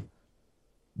awesome.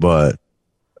 But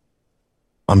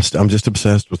I'm just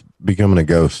obsessed with becoming a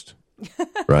ghost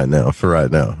right now.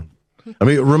 I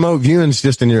mean, remote viewing is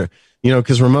just in your, you know,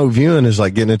 because remote viewing is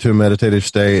like getting into a meditative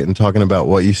state and talking about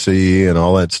what you see and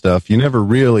all that stuff. You never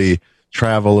really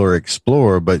travel or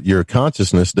explore, but your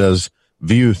consciousness does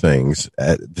view things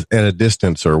at a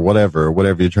distance or whatever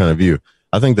you're trying to view.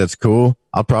 I think that's cool.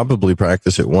 I'll probably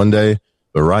practice it one day.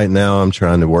 But right now, I'm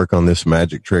trying to work on this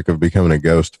magic trick of becoming a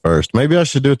ghost first. Maybe I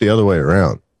should do it the other way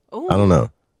around. Ooh. I don't know.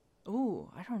 Ooh,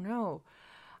 I don't know.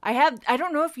 I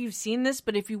don't know if you've seen this,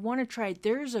 but if you want to try it,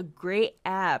 there's a great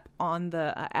app on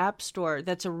the App Store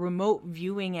that's a remote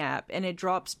viewing app, and it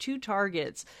drops 2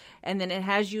 targets, and then it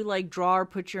has you like draw or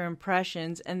put your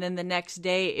impressions, and then the next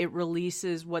day it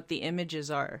releases what the images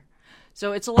are.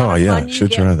 So it's a lot of fun.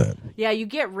 Should try that. Yeah, you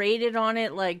get rated on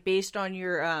it like based on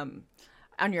your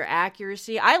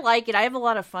accuracy. I like it. I have a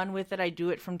lot of fun with it. I do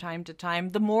it from time to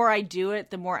time. The more I do it,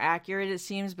 the more accurate it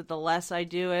seems, but the less I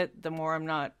do it, the more I'm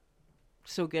not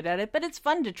so good at it. But it's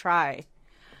fun to try.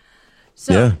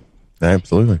 So, yeah,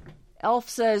 absolutely. Elf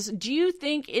says, do you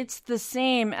think it's the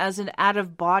same as an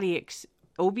out-of-body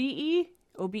OBE?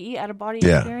 OBE, out-of-body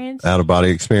experience? Yeah, out-of-body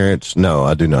experience? No,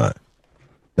 I do not.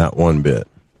 Not one bit.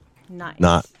 Nice.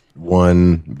 Not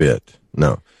one bit.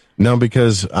 No,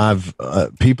 because I've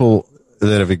people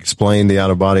that have explained the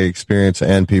out-of-body experience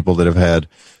and people that have had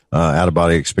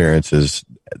out-of-body experiences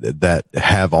that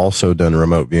have also done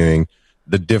remote viewing,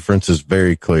 the difference is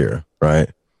very clear, right?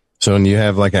 So when you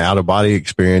have like an out-of-body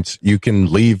experience, you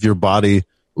can leave your body,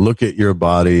 look at your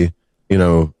body, you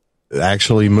know,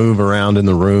 actually move around in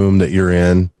the room that you're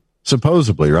in,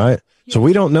 supposedly, right? Yeah. So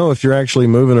we don't know if you're actually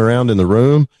moving around in the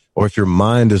room or if your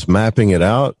mind is mapping it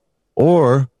out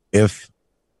or if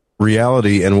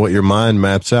reality and what your mind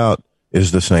maps out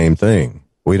is the same thing.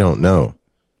 We don't know.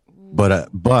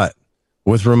 But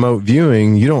with remote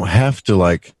viewing, you don't have to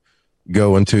like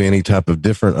go into any type of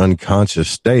different unconscious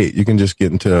state. You can just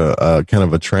get into a kind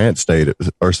of a trance state,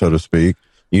 or so to speak.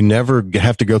 You never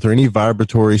have to go through any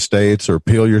vibratory states or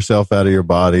peel yourself out of your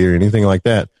body or anything like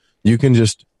that. You can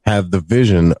just have the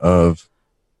vision of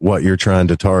what you're trying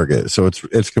to target. So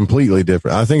it's completely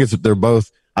different. I think they're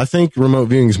both. I think remote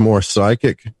viewing is more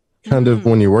psychic, kind of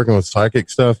when you're working with psychic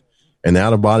stuff. And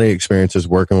out-of-body experience is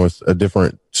working with a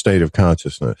different state of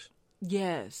consciousness.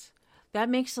 Yes, that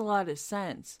makes a lot of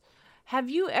sense. Have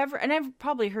you ever, and I've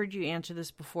probably heard you answer this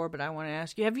before, but I want to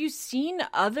ask you, have you seen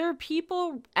other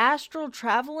people astral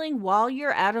traveling while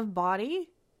you're out of body?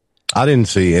 I didn't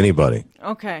see anybody.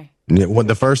 Okay. When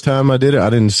the first time I did it, I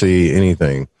didn't see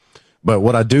anything. But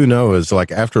what I do know is,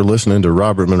 like, after listening to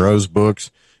Robert Monroe's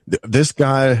books, this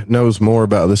guy knows more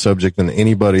about the subject than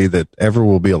anybody that ever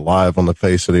will be alive on the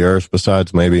face of the earth,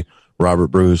 besides maybe Robert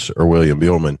Bruce or William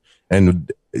Buellman.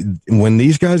 And when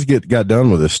these guys got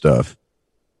done with this stuff,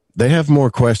 they have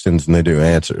more questions than they do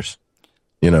answers,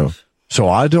 you know? So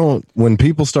when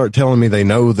people start telling me they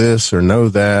know this or know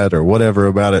that or whatever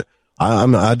about it,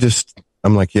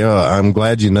 I'm like, yeah, I'm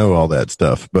glad you know all that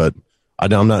stuff, but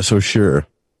I'm not so sure.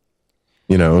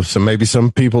 So maybe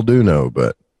some people do know,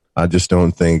 but I just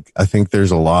don't think. I think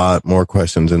there's a lot more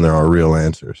questions than there are real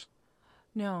answers.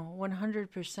 No,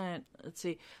 100%. Let's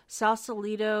see.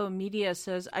 Sausalito Media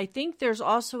says, I think there's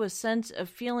also a sense of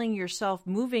feeling yourself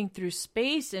moving through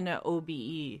space in an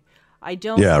OBE. I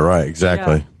don't. Yeah, right.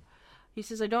 Exactly. Yeah. He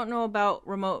says, I don't know about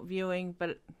remote viewing,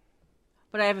 but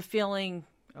I have a feeling.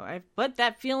 But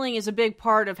that feeling is a big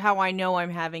part of how I know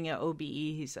I'm having an OBE,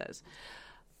 he says.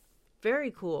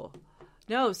 Very cool.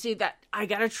 No, see that I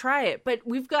got to try it, but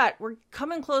we're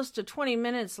coming close to 20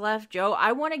 minutes left, Joe.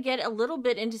 I want to get a little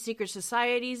bit into secret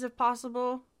societies if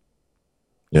possible.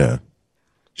 Yeah,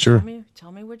 sure.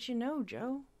 Tell me what you know,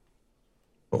 Joe.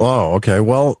 Oh, okay.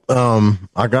 Well,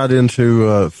 I got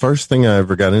into, first thing I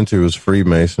ever got into was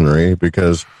Freemasonry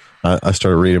because I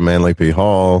started reading Manly P.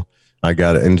 Hall. I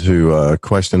got into,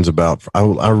 questions about,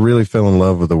 I really fell in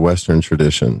love with the Western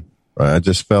tradition, right? I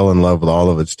just fell in love with all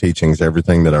of its teachings,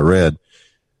 everything that I read.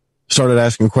 Started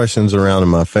asking questions around in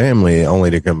my family,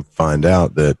 only to come find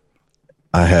out that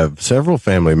I have several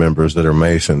family members that are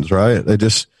Masons, right? They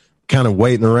just kind of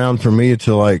waiting around for me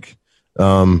to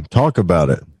talk about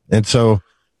it. And so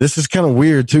this is kind of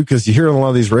weird too, because you hear on a lot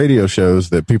of these radio shows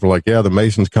that people are like, yeah, the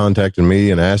Masons contacted me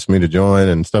and asked me to join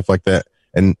and stuff like that.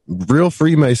 And real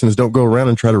Freemasons don't go around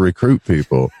and try to recruit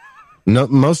people. No,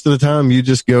 most of the time you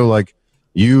just go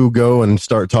you go and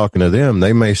start talking to them.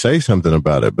 They may say something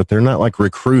about it, but they're not like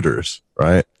recruiters,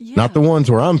 right? Yeah. Not the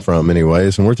ones where I'm from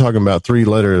anyways. And we're talking about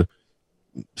 3-letter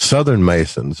Southern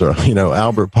Masons or,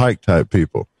 Albert Pike type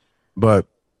people. But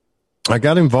I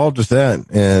got involved with that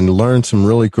and learned some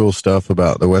really cool stuff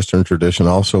about the Western tradition.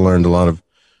 Also learned a lot of,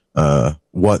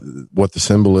 what the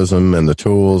symbolism and the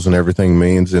tools and everything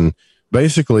means. And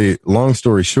basically, long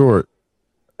story short,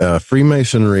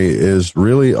 Freemasonry is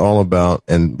really all about,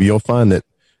 and you'll find that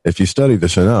if you study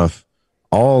this enough,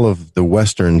 all of the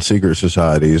Western secret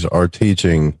societies are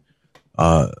teaching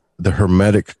the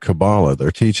Hermetic Kabbalah. They're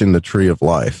teaching the Tree of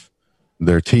Life.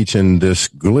 They're teaching this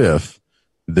glyph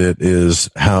that is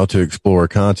how to explore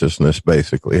consciousness,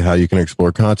 basically, how you can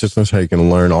explore consciousness, how you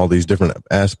can learn all these different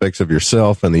aspects of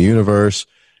yourself and the universe.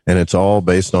 And it's all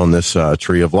based on this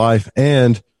Tree of Life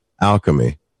and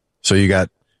alchemy. So you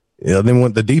got,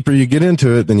 then the deeper you get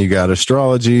into it, then you got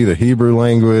astrology, the Hebrew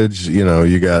language,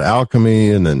 you got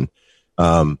alchemy, and then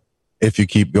if you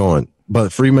keep going.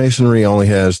 But Freemasonry only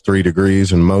has 3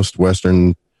 degrees, and most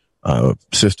Western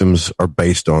systems are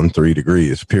based on 3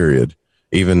 degrees, period.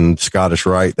 Even Scottish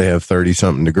Rite, they have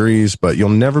 30-something degrees, but you'll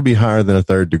never be higher than a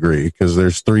 3rd degree because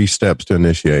there's 3 steps to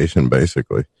initiation,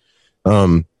 basically.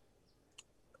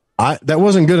 That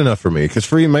wasn't good enough for me because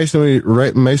Freemasonry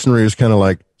is kind of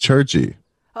like churchy.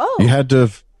 Oh, you had to,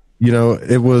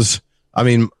 it was,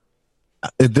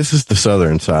 this is the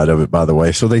Southern side of it, by the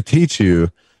way. So they teach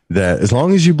you that as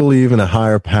long as you believe in a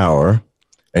higher power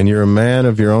and you're a man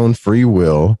of your own free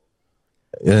will,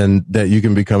 and that you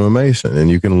can become a Mason and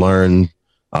you can learn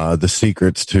the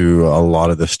secrets to a lot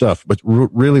of this stuff. But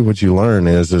really what you learn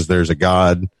is there's a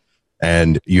God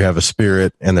and you have a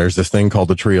spirit, and there's this thing called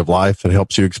the Tree of Life that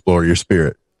helps you explore your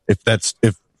spirit. That's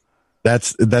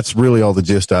really all the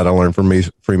gist I learned from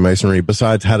Freemasonry,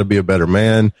 besides how to be a better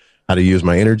man, how to use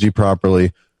my energy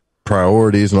properly,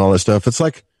 priorities and all that stuff. It's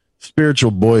like spiritual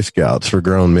Boy Scouts for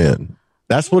grown men.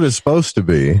 That's what it's supposed to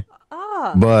be.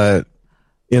 But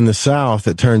in the South,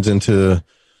 it turns into,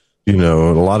 a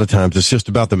lot of times it's just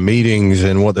about the meetings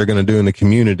and what they're going to do in the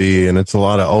community. And it's a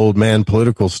lot of old man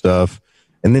political stuff.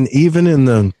 And then even in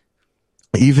the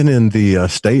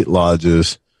state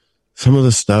lodges, some of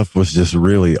the stuff was just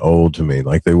really old to me.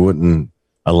 Like they wouldn't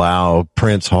allow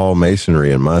Prince Hall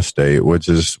Masonry in my state, which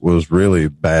was really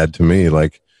bad to me.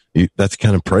 Like that's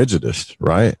kind of prejudiced,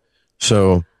 right?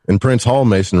 So, and Prince Hall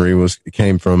Masonry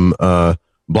came from,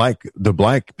 the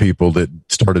black people that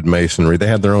started Masonry. They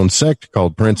had their own sect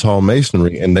called Prince Hall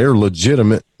Masonry, and they're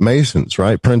legitimate Masons,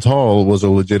 right? Prince Hall was a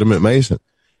legitimate Mason,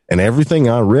 and everything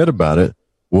I read about it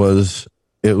was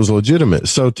legitimate.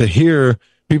 So to hear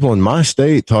people in my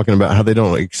state talking about how they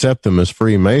don't accept them as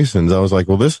Freemasons, I was like,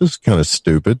 well, this is kind of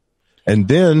stupid. And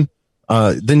then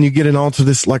you get in all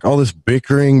this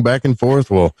bickering back and forth.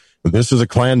 Well, this is a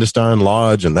clandestine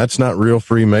lodge and that's not real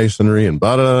Freemasonry and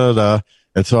blah, blah, blah, blah.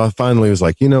 And so I finally was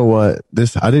like, you know what?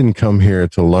 I didn't come here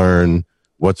to learn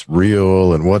what's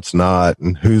real and what's not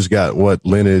and who's got what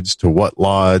lineage to what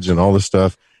lodge and all this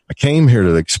stuff. I came here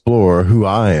to explore who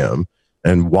I am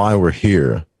and why we're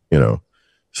here,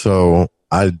 So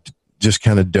I just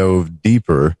kind of dove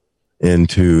deeper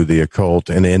into the occult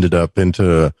and ended up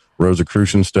into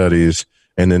Rosicrucian studies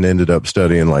and then ended up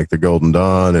studying like the Golden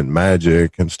Dawn and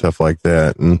magic and stuff like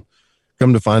that. And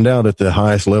come to find out, at the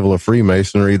highest level of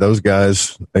Freemasonry, those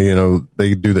guys,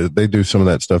 they do some of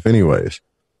that stuff anyways.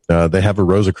 They have a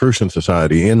Rosicrucian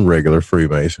society in regular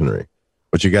Freemasonry,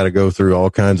 but you got to go through all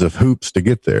kinds of hoops to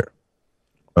get there.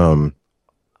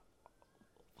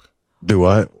 Do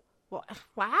I?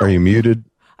 Wow. Are you muted?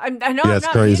 I know, yeah, I'm it's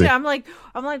not crazy. muted.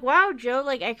 I'm like, wow, Joe.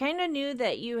 Like, I kind of knew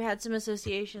that you had some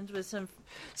associations with some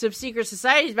secret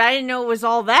societies, but I didn't know it was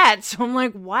all that. So I'm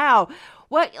like, wow,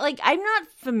 what? Like, I'm not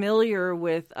familiar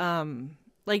with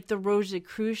like the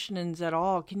Rosicrucians at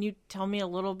all. Can you tell me a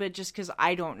little bit, just because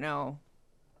I don't know?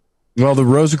 Well, the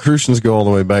Rosicrucians go all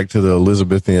the way back to the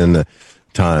Elizabethan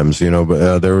times,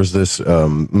 but there was this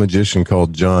magician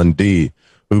called John Dee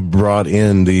who brought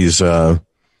in these.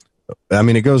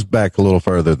 It goes back a little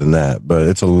further than that, but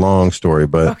it's a long story.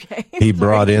 But okay. he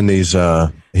brought in these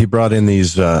angels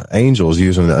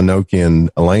using Enochian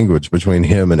language between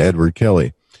him and Edward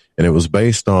Kelly, and it was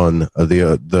based on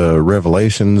the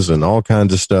revelations and all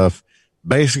kinds of stuff.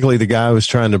 Basically, the guy was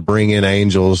trying to bring in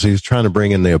angels. He was trying to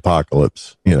bring in the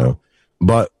apocalypse,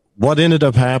 But what ended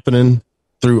up happening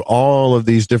through all of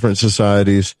these different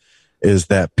societies is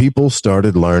that people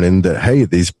started learning that, hey,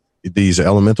 these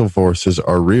elemental forces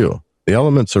are real. The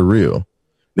elements are real.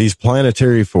 These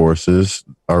planetary forces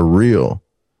are real.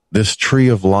 This tree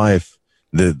of life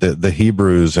that the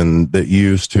Hebrews and that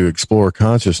used to explore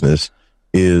consciousness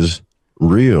is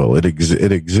real. It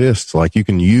exists. Like, you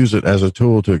can use it as a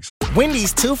tool to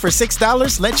Wendy's 2 for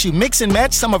 $6 lets you mix and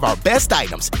match some of our best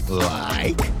items,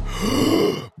 like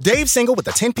Dave Single with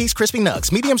a 10-piece crispy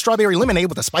nugs, medium strawberry lemonade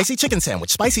with a spicy chicken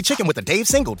sandwich, spicy chicken with a Dave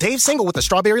Single with a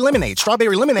strawberry lemonade,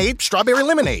 strawberry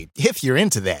lemonade. If you're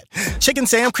into that. Chicken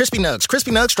Sam, crispy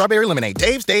nugs, strawberry lemonade,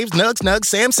 Dave's,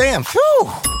 nugs, Sam.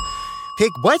 Whew.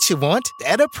 Pick what you want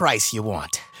at a price you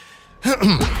want.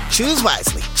 Choose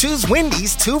wisely. Choose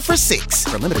Wendy's 2 for $6.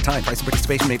 For a limited time, price and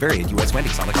participation may vary at U.S.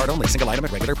 Wendy's. On the card only. Single item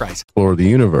at regular price. Explore the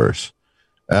universe.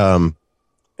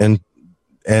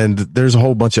 And there's a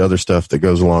whole bunch of other stuff that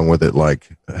goes along with it, like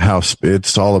how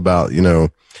it's all about,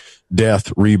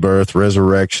 death, rebirth,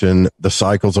 resurrection, the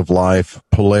cycles of life,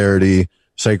 polarity,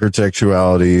 sacred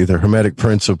sexuality, the Hermetic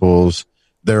principles.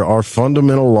 There are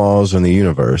fundamental laws in the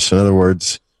universe. In other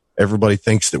words, everybody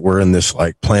thinks that we're in this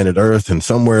like planet Earth, and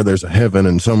somewhere there's a heaven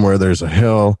and somewhere there's a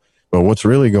hell. But what's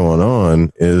really going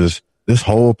on is this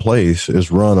whole place is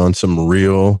run on some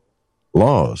real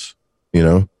laws,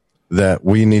 that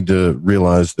we need to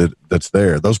realize that's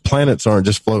there. Those planets aren't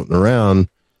just floating around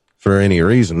for any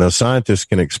reason. Those scientists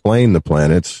can explain the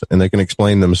planets and they can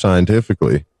explain them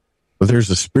scientifically, but there's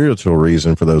a spiritual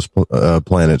reason for those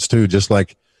planets too. Just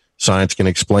like science can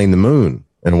explain the moon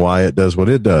and why it does what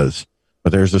it does.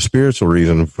 But there's a spiritual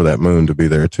reason for that moon to be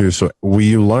there too. So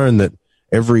you learn that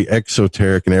every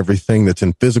exoteric and everything that's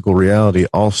in physical reality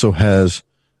also has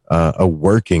a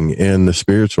working in the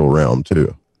spiritual realm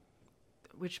too.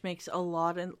 Which makes a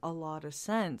lot of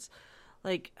sense.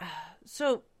 Like,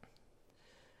 so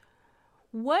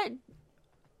what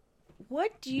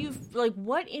do you like?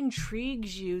 What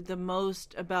intrigues you the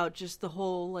most about just the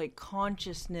whole like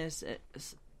consciousness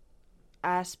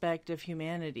aspect of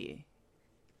humanity?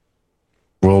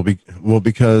 Well,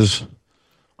 because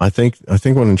I think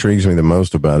what intrigues me the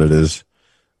most about it is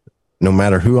no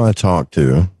matter who I talk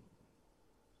to,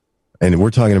 and we're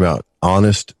talking about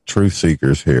honest truth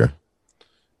seekers here.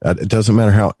 It doesn't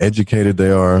matter how educated they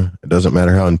are. It doesn't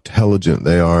matter how intelligent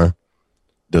they are. It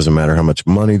doesn't matter how much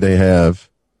money they have,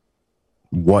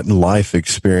 what life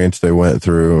experience they went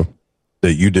through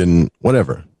that you didn't,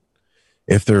 whatever.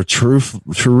 If they're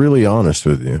really honest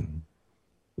with you,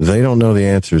 they don't know the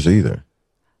answers either.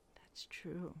 That's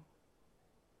true.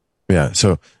 Yeah.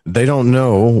 So they don't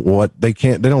know they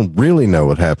don't really know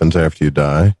what happens after you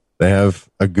die. They have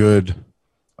a good,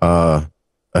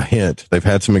 a hint. They've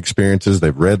had some experiences.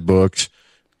 They've read books.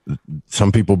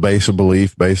 Some people base a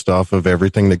belief based off of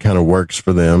everything that kind of works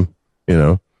for them,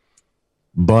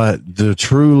 but the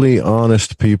truly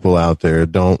honest people out there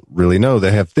don't really know.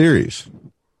 They have theories,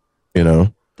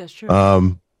 That's true.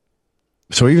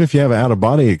 So even if you have an out of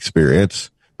body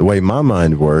experience, the way my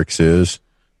mind works is,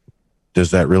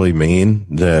 does that really mean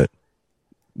that,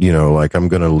 like I'm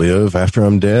going to live after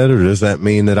I'm dead? Or does that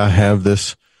mean that I have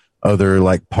this other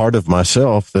like part of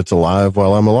myself that's alive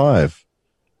while I'm alive?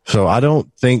 So I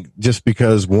don't think just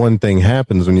because one thing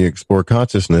happens when you explore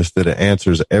consciousness that it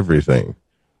answers everything.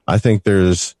 I think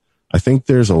there's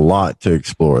a lot to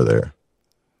explore there.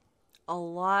 A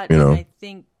lot. And I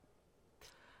think,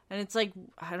 and it's like,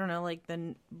 I don't know, like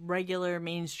the regular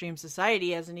mainstream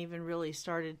society hasn't even really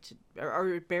started to,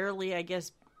 or barely, I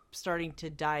guess, starting to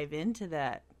dive into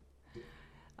that.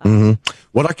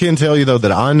 What I can tell you, though,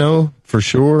 that I know for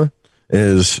sure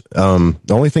is the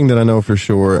only thing that I know for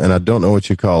sure, and I don't know what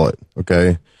you call it,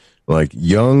 okay? Like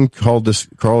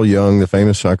Carl Jung, the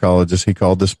famous psychologist, he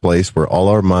called this place where all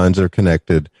our minds are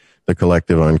connected, the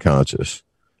collective unconscious.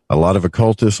 A lot of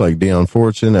occultists like Dion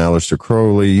Fortune, Aleister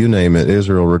Crowley, you name it,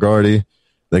 Israel Regardie,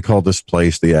 they call this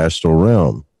place the astral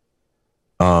realm.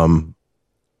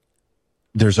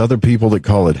 There's other people that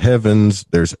call it heavens.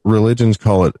 There's religions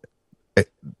call it,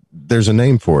 there's a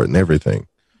name for it and everything.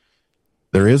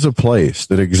 There is a place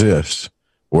that exists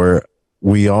where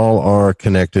we all are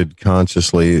connected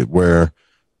consciously, where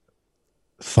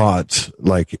thoughts,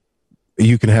 like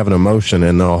you can have an emotion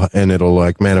and it'll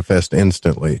like manifest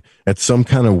instantly at some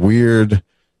kind of weird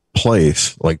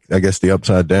place, like I guess the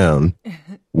upside down,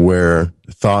 where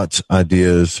thoughts,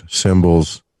 ideas,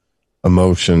 symbols,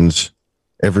 emotions,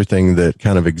 everything that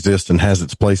kind of exists and has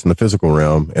its place in the physical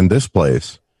realm. And this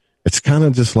place, it's kind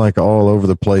of just like all over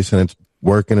the place, and it's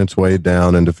working its way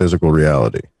down into physical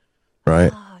reality.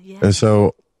 Right. Oh, yeah. And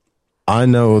so I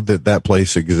know that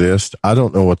place exists. I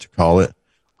don't know what to call it.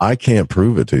 I can't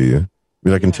prove it to you,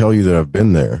 but I can tell you that I've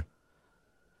been there.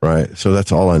 Right. So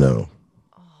that's all I know.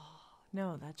 Oh,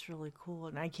 no, that's really cool.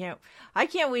 And I can't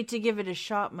wait to give it a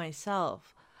shot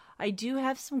myself. I do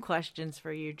have some questions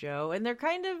for you, Joe, and they're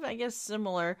kind of, I guess,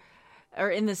 similar or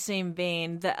in the same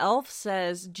vein. The elf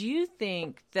says, do you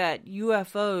think that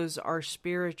UFOs are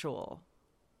spiritual?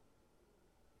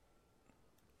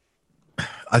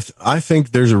 I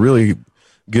think there's a really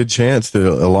good chance that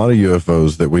a lot of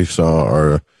UFOs that we saw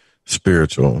are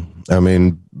spiritual. I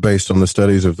mean, based on the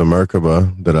studies of the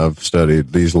Merkaba that I've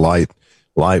studied, these light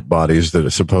bodies that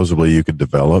supposedly you could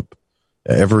develop.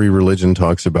 Every religion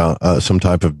talks about some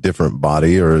type of different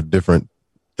body or a different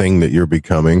thing that you're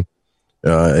becoming.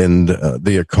 And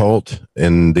the occult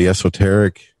and the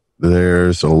esoteric,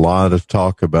 there's a lot of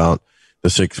talk about the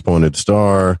six-pointed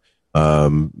star,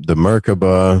 the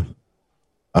Merkaba,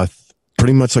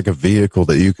 pretty much like a vehicle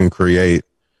that you can create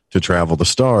to travel the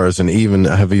stars. And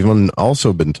have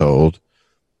also been told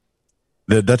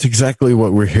that that's exactly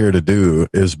what we're here to do,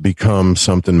 is become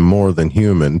something more than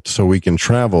human so we can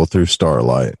travel through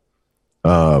starlight.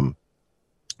 So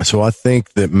I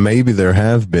think that maybe there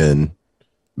have been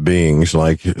beings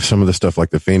like some of the stuff like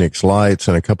the Phoenix Lights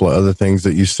and a couple of other things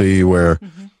that you see where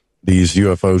these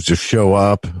UFOs just show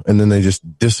up and then they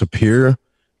just disappear.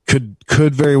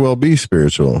 Could very well be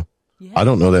spiritual. Yeah. I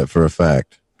don't know that for a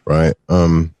fact, right?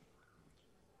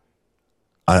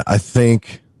 I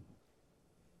think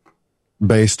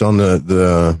based on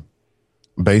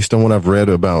based on what I've read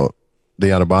about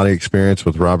the out-of-body experience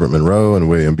with Robert Monroe and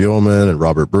William Buellman and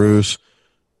Robert Bruce,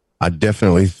 I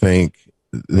definitely think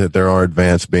that there are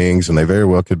advanced beings, and they very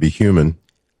well could be human,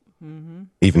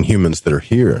 even humans that are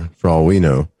here, for all we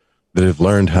know, that have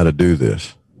learned how to do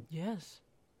this. Yes.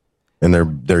 And they're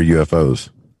UFOs.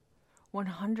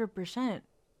 100%.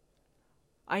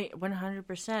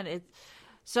 100%.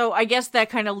 So I guess that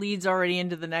kind of leads already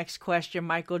into the next question.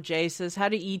 Michael J says, how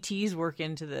do ETs work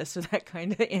into this? So that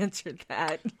kind of answered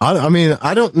that. I mean,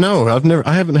 I don't know.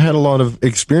 I haven't had a lot of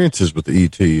experiences with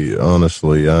ET,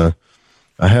 honestly. I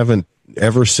haven't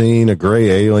ever seen a gray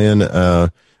alien.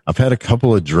 I've had a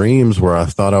couple of dreams where I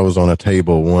thought I was on a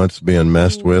table once being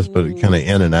messed with, but kind of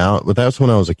in and out. But that's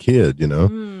when I was a kid, you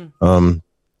know.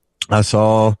 I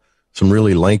saw some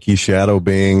really lanky shadow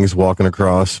beings walking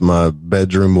across my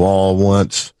bedroom wall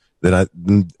once, that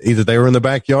either they were in the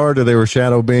backyard or they were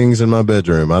shadow beings in my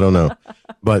bedroom. I don't know.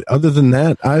 But other than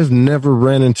that, I've never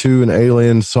ran into an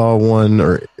alien, saw one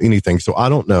or anything. So I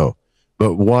don't know.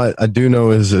 But what I do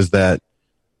know is that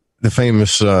the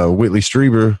famous Whitley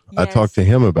Strieber, yes. I talked to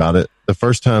him about it. The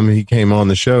first time he came on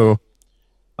the show,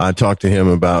 I talked to him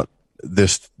about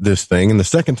this thing. And the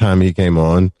second time he came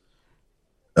on,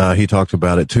 he talked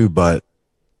about it too. But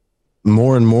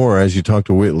more and more, as you talk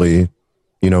to Whitley,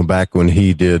 you know, back when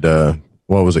he did,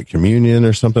 what was it, communion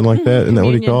or something like that? Isn't that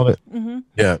what he called it? Mm-hmm.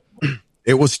 Yeah.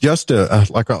 It was just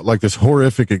like this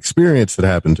horrific experience that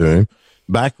happened to him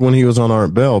back when he was on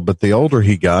Art Bell. But the older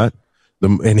he got,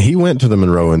 and he went to the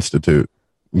Monroe Institute.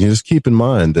 You just keep in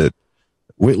mind that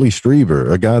Whitley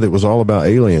Strieber, a guy that was all about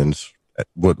aliens,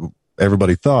 what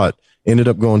everybody thought, ended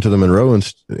up going to the Monroe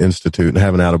Institute and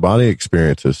having out-of-body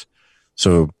experiences.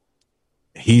 So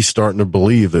he's starting to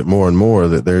believe that more and more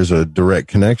that there's a direct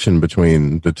connection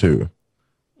between the two.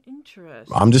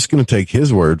 Interesting. I'm just going to take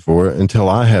his word for it. Until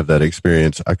I have that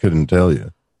experience, I couldn't tell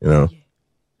you, you know.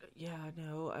 Yeah,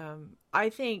 no.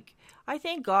 I thank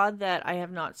God that I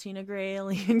have not seen a gray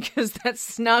alien, because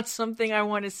that's not something I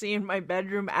want to see in my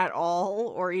bedroom at all,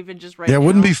 or even just right now. Yeah, it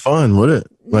wouldn't be fun, would it?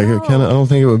 Like, No. I don't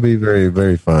think it would be very,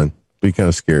 very fun. It'd be kind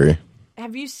of scary.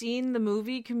 Have you seen the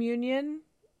movie Communion?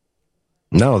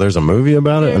 No, there's a movie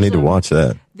about it? I need to watch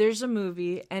that. There's a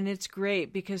movie, and it's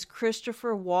great because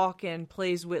Christopher Walken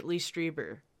plays Whitley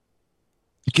Strieber.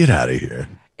 Get out of here.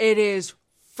 It is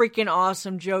freaking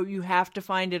awesome, Joe. You have to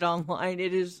find it online.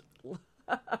 It is.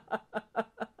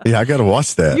 Yeah, I got to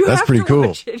watch that. You That's have pretty to cool.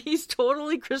 watch it. He's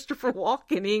totally Christopher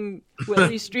Walkening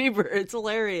Whitley Strieber. It's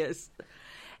hilarious.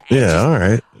 Yeah, all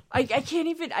right. I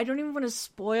don't even want to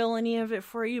spoil any of it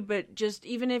for you, but just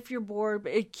even if you're bored,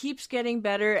 it keeps getting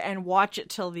better, and watch it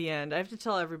till the end. I have to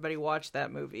tell everybody, watch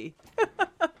that movie.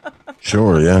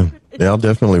 Sure, yeah. Yeah, I'll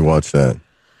definitely watch that.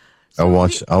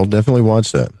 I'll definitely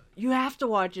watch that. You have to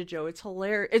watch it, Joe. It's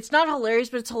hilarious. It's not hilarious,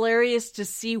 but it's hilarious to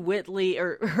see Whitley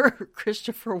or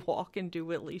Christopher Walken do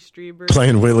Whitley Strieber.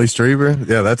 Playing Whitley Strieber?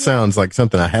 Yeah, that sounds like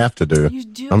something I have to do. You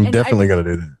do. I'm definitely going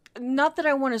to do that. Not that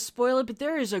I want to spoil it, but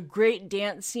there is a great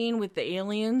dance scene with the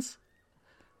aliens.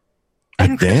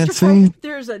 A dance scene?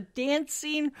 There's a dance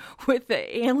scene with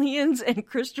the aliens and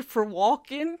Christopher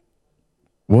Walken.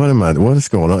 What is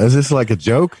going on? Is this like a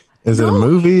joke? Is it a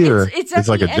movie, or it's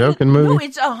like a joke in movie? No,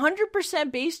 it's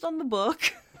 100% based on the book.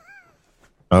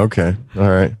 Okay, all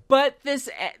right. But this,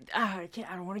 I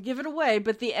don't want to give it away,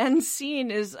 but the end scene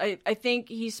is, I think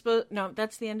he's supposed, no,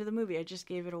 that's the end of the movie. I just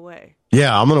gave it away.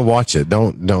 Yeah, I'm going to watch it.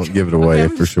 Don't give it away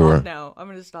for sure. I'm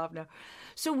going to stop now.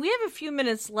 So we have a few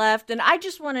minutes left, and I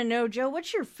just want to know, Joe,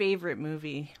 what's your favorite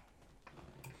movie?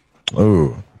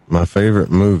 Oh, my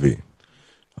favorite movie.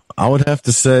 I would have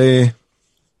to say,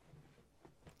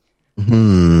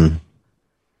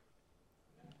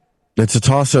 it's a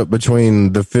toss-up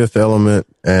between The Fifth Element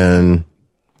and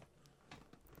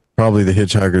probably The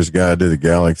Hitchhiker's Guide to the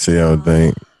Galaxy, I would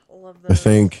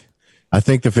think. I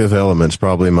think The Fifth Element's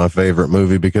probably my favorite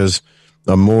movie because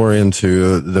I'm more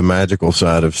into the magical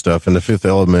side of stuff, and The Fifth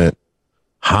Element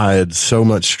hides so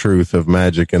much truth of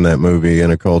magic in that movie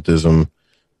and occultism.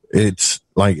 It's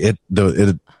like it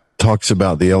talks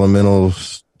about the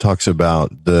elementals, talks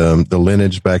about the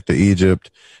lineage back to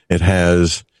Egypt. It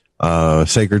has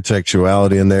sacred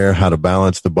sexuality in there, how to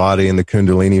balance the body and the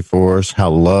Kundalini force, how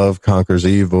love conquers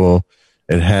evil.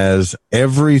 It has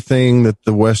everything that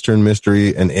the Western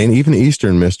mystery and even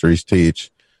Eastern mysteries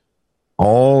teach,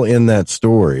 all in that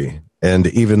story. And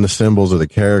even the symbols of the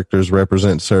characters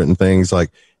represent certain things. Like,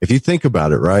 if you think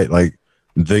about it, right? Like,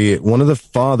 one of the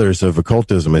fathers of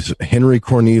occultism is Henry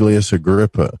Cornelius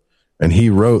Agrippa. And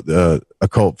he wrote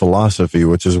occult philosophy,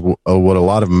 which is what a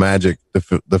lot of magic,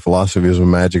 the philosophies of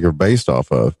magic are based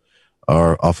off of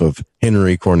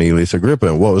Henry Cornelius Agrippa.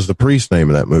 And what was the priest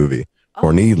name of that movie?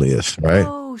 Cornelius, right?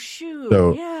 Oh, shoot.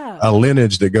 So yeah. A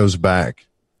lineage that goes back,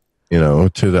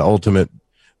 to the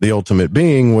ultimate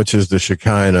being, which is the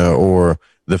Shekinah or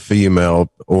the female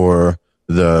or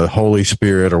the Holy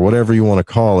Spirit or whatever you want to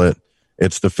call it.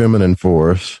 It's the feminine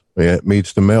force. It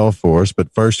meets the male force,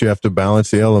 but first you have to balance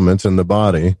the elements in the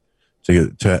body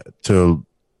to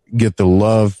get the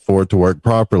love for it to work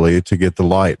properly, to get the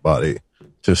light body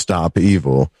to stop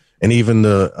evil. And even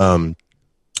the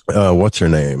what's her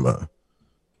name?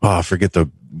 I forget the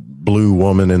blue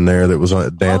woman in there that was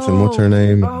dancing. What's her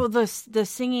name? Oh, the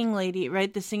singing lady,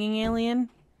 right? The singing alien.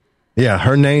 Yeah,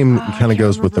 her name kind of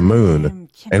goes with the moon.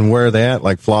 And where are they at?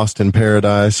 Like Lost in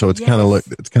Paradise. So it's kind of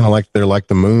like they're like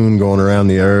the moon going around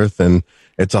the earth, and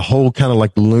it's a whole kind of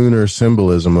like lunar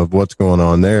symbolism of what's going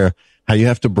on there. How you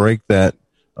have to break that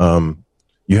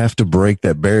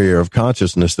barrier of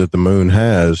consciousness that the moon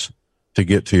has to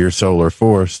get to your solar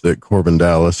force that Corbin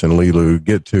Dallas and Lilu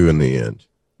get to in the end,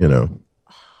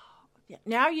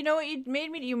 Now you know what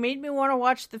you made me want to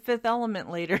watch The Fifth Element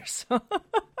later. So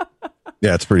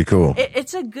yeah, it's pretty cool.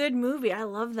 It's a good movie. I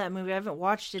love that movie. I haven't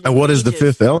watched it. And what is The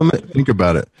Fifth Element? Think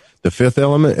about it. The Fifth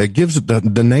Element. It gives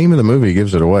the name of the movie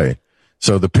gives it away.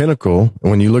 So the pinnacle.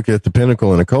 When you look at the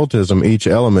pinnacle in occultism, each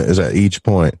element is at each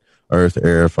point: earth,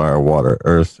 air, fire, water.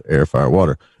 Earth, air, fire,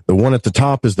 water. The one at the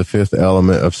top is the fifth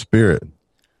element of spirit.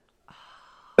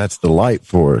 That's the light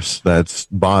force. That's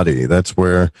body. That's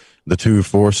where the two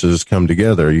forces come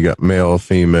together. You got male,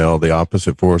 female. The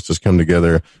opposite forces come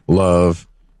together. Love,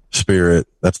 spirit.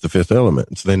 That's the fifth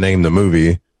element. So they named the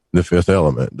movie The Fifth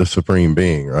Element, the supreme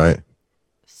being, right?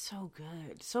 So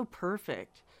good. So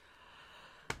perfect.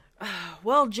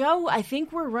 Well, Joe, I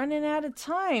think we're running out of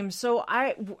time. So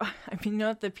I mean,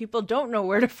 not that people don't know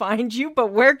where to find you, but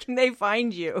where can they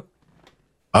find you?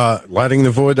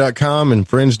 Lightingthevoid.com and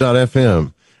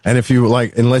fringe.fm. And if you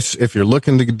like, if you're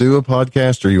looking to do a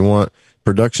podcast or you want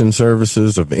production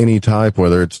services of any type,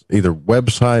 whether it's either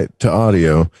website to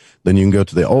audio, then you can go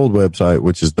to the old website,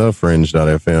 which is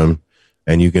thefringe.fm,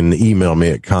 and you can email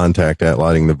me at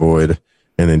contact@lightingthevoid,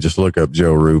 and then just look up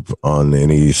Joe Rupe on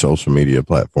any social media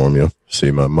platform. You'll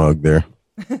see my mug there.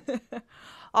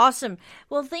 Awesome.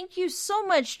 Well, thank you so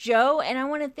much, Joe. And I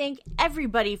want to thank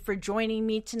everybody for joining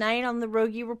me tonight on the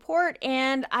Rogie Report.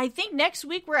 And I think next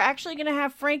week we're actually going to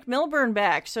have Frank Milburn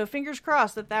back. So fingers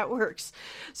crossed that works.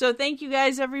 So thank you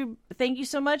guys. Thank you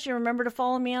so much. And remember to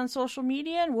follow me on social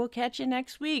media, and we'll catch you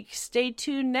next week. Stay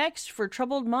tuned next for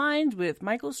Troubled Minds with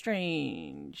Michael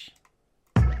Strange.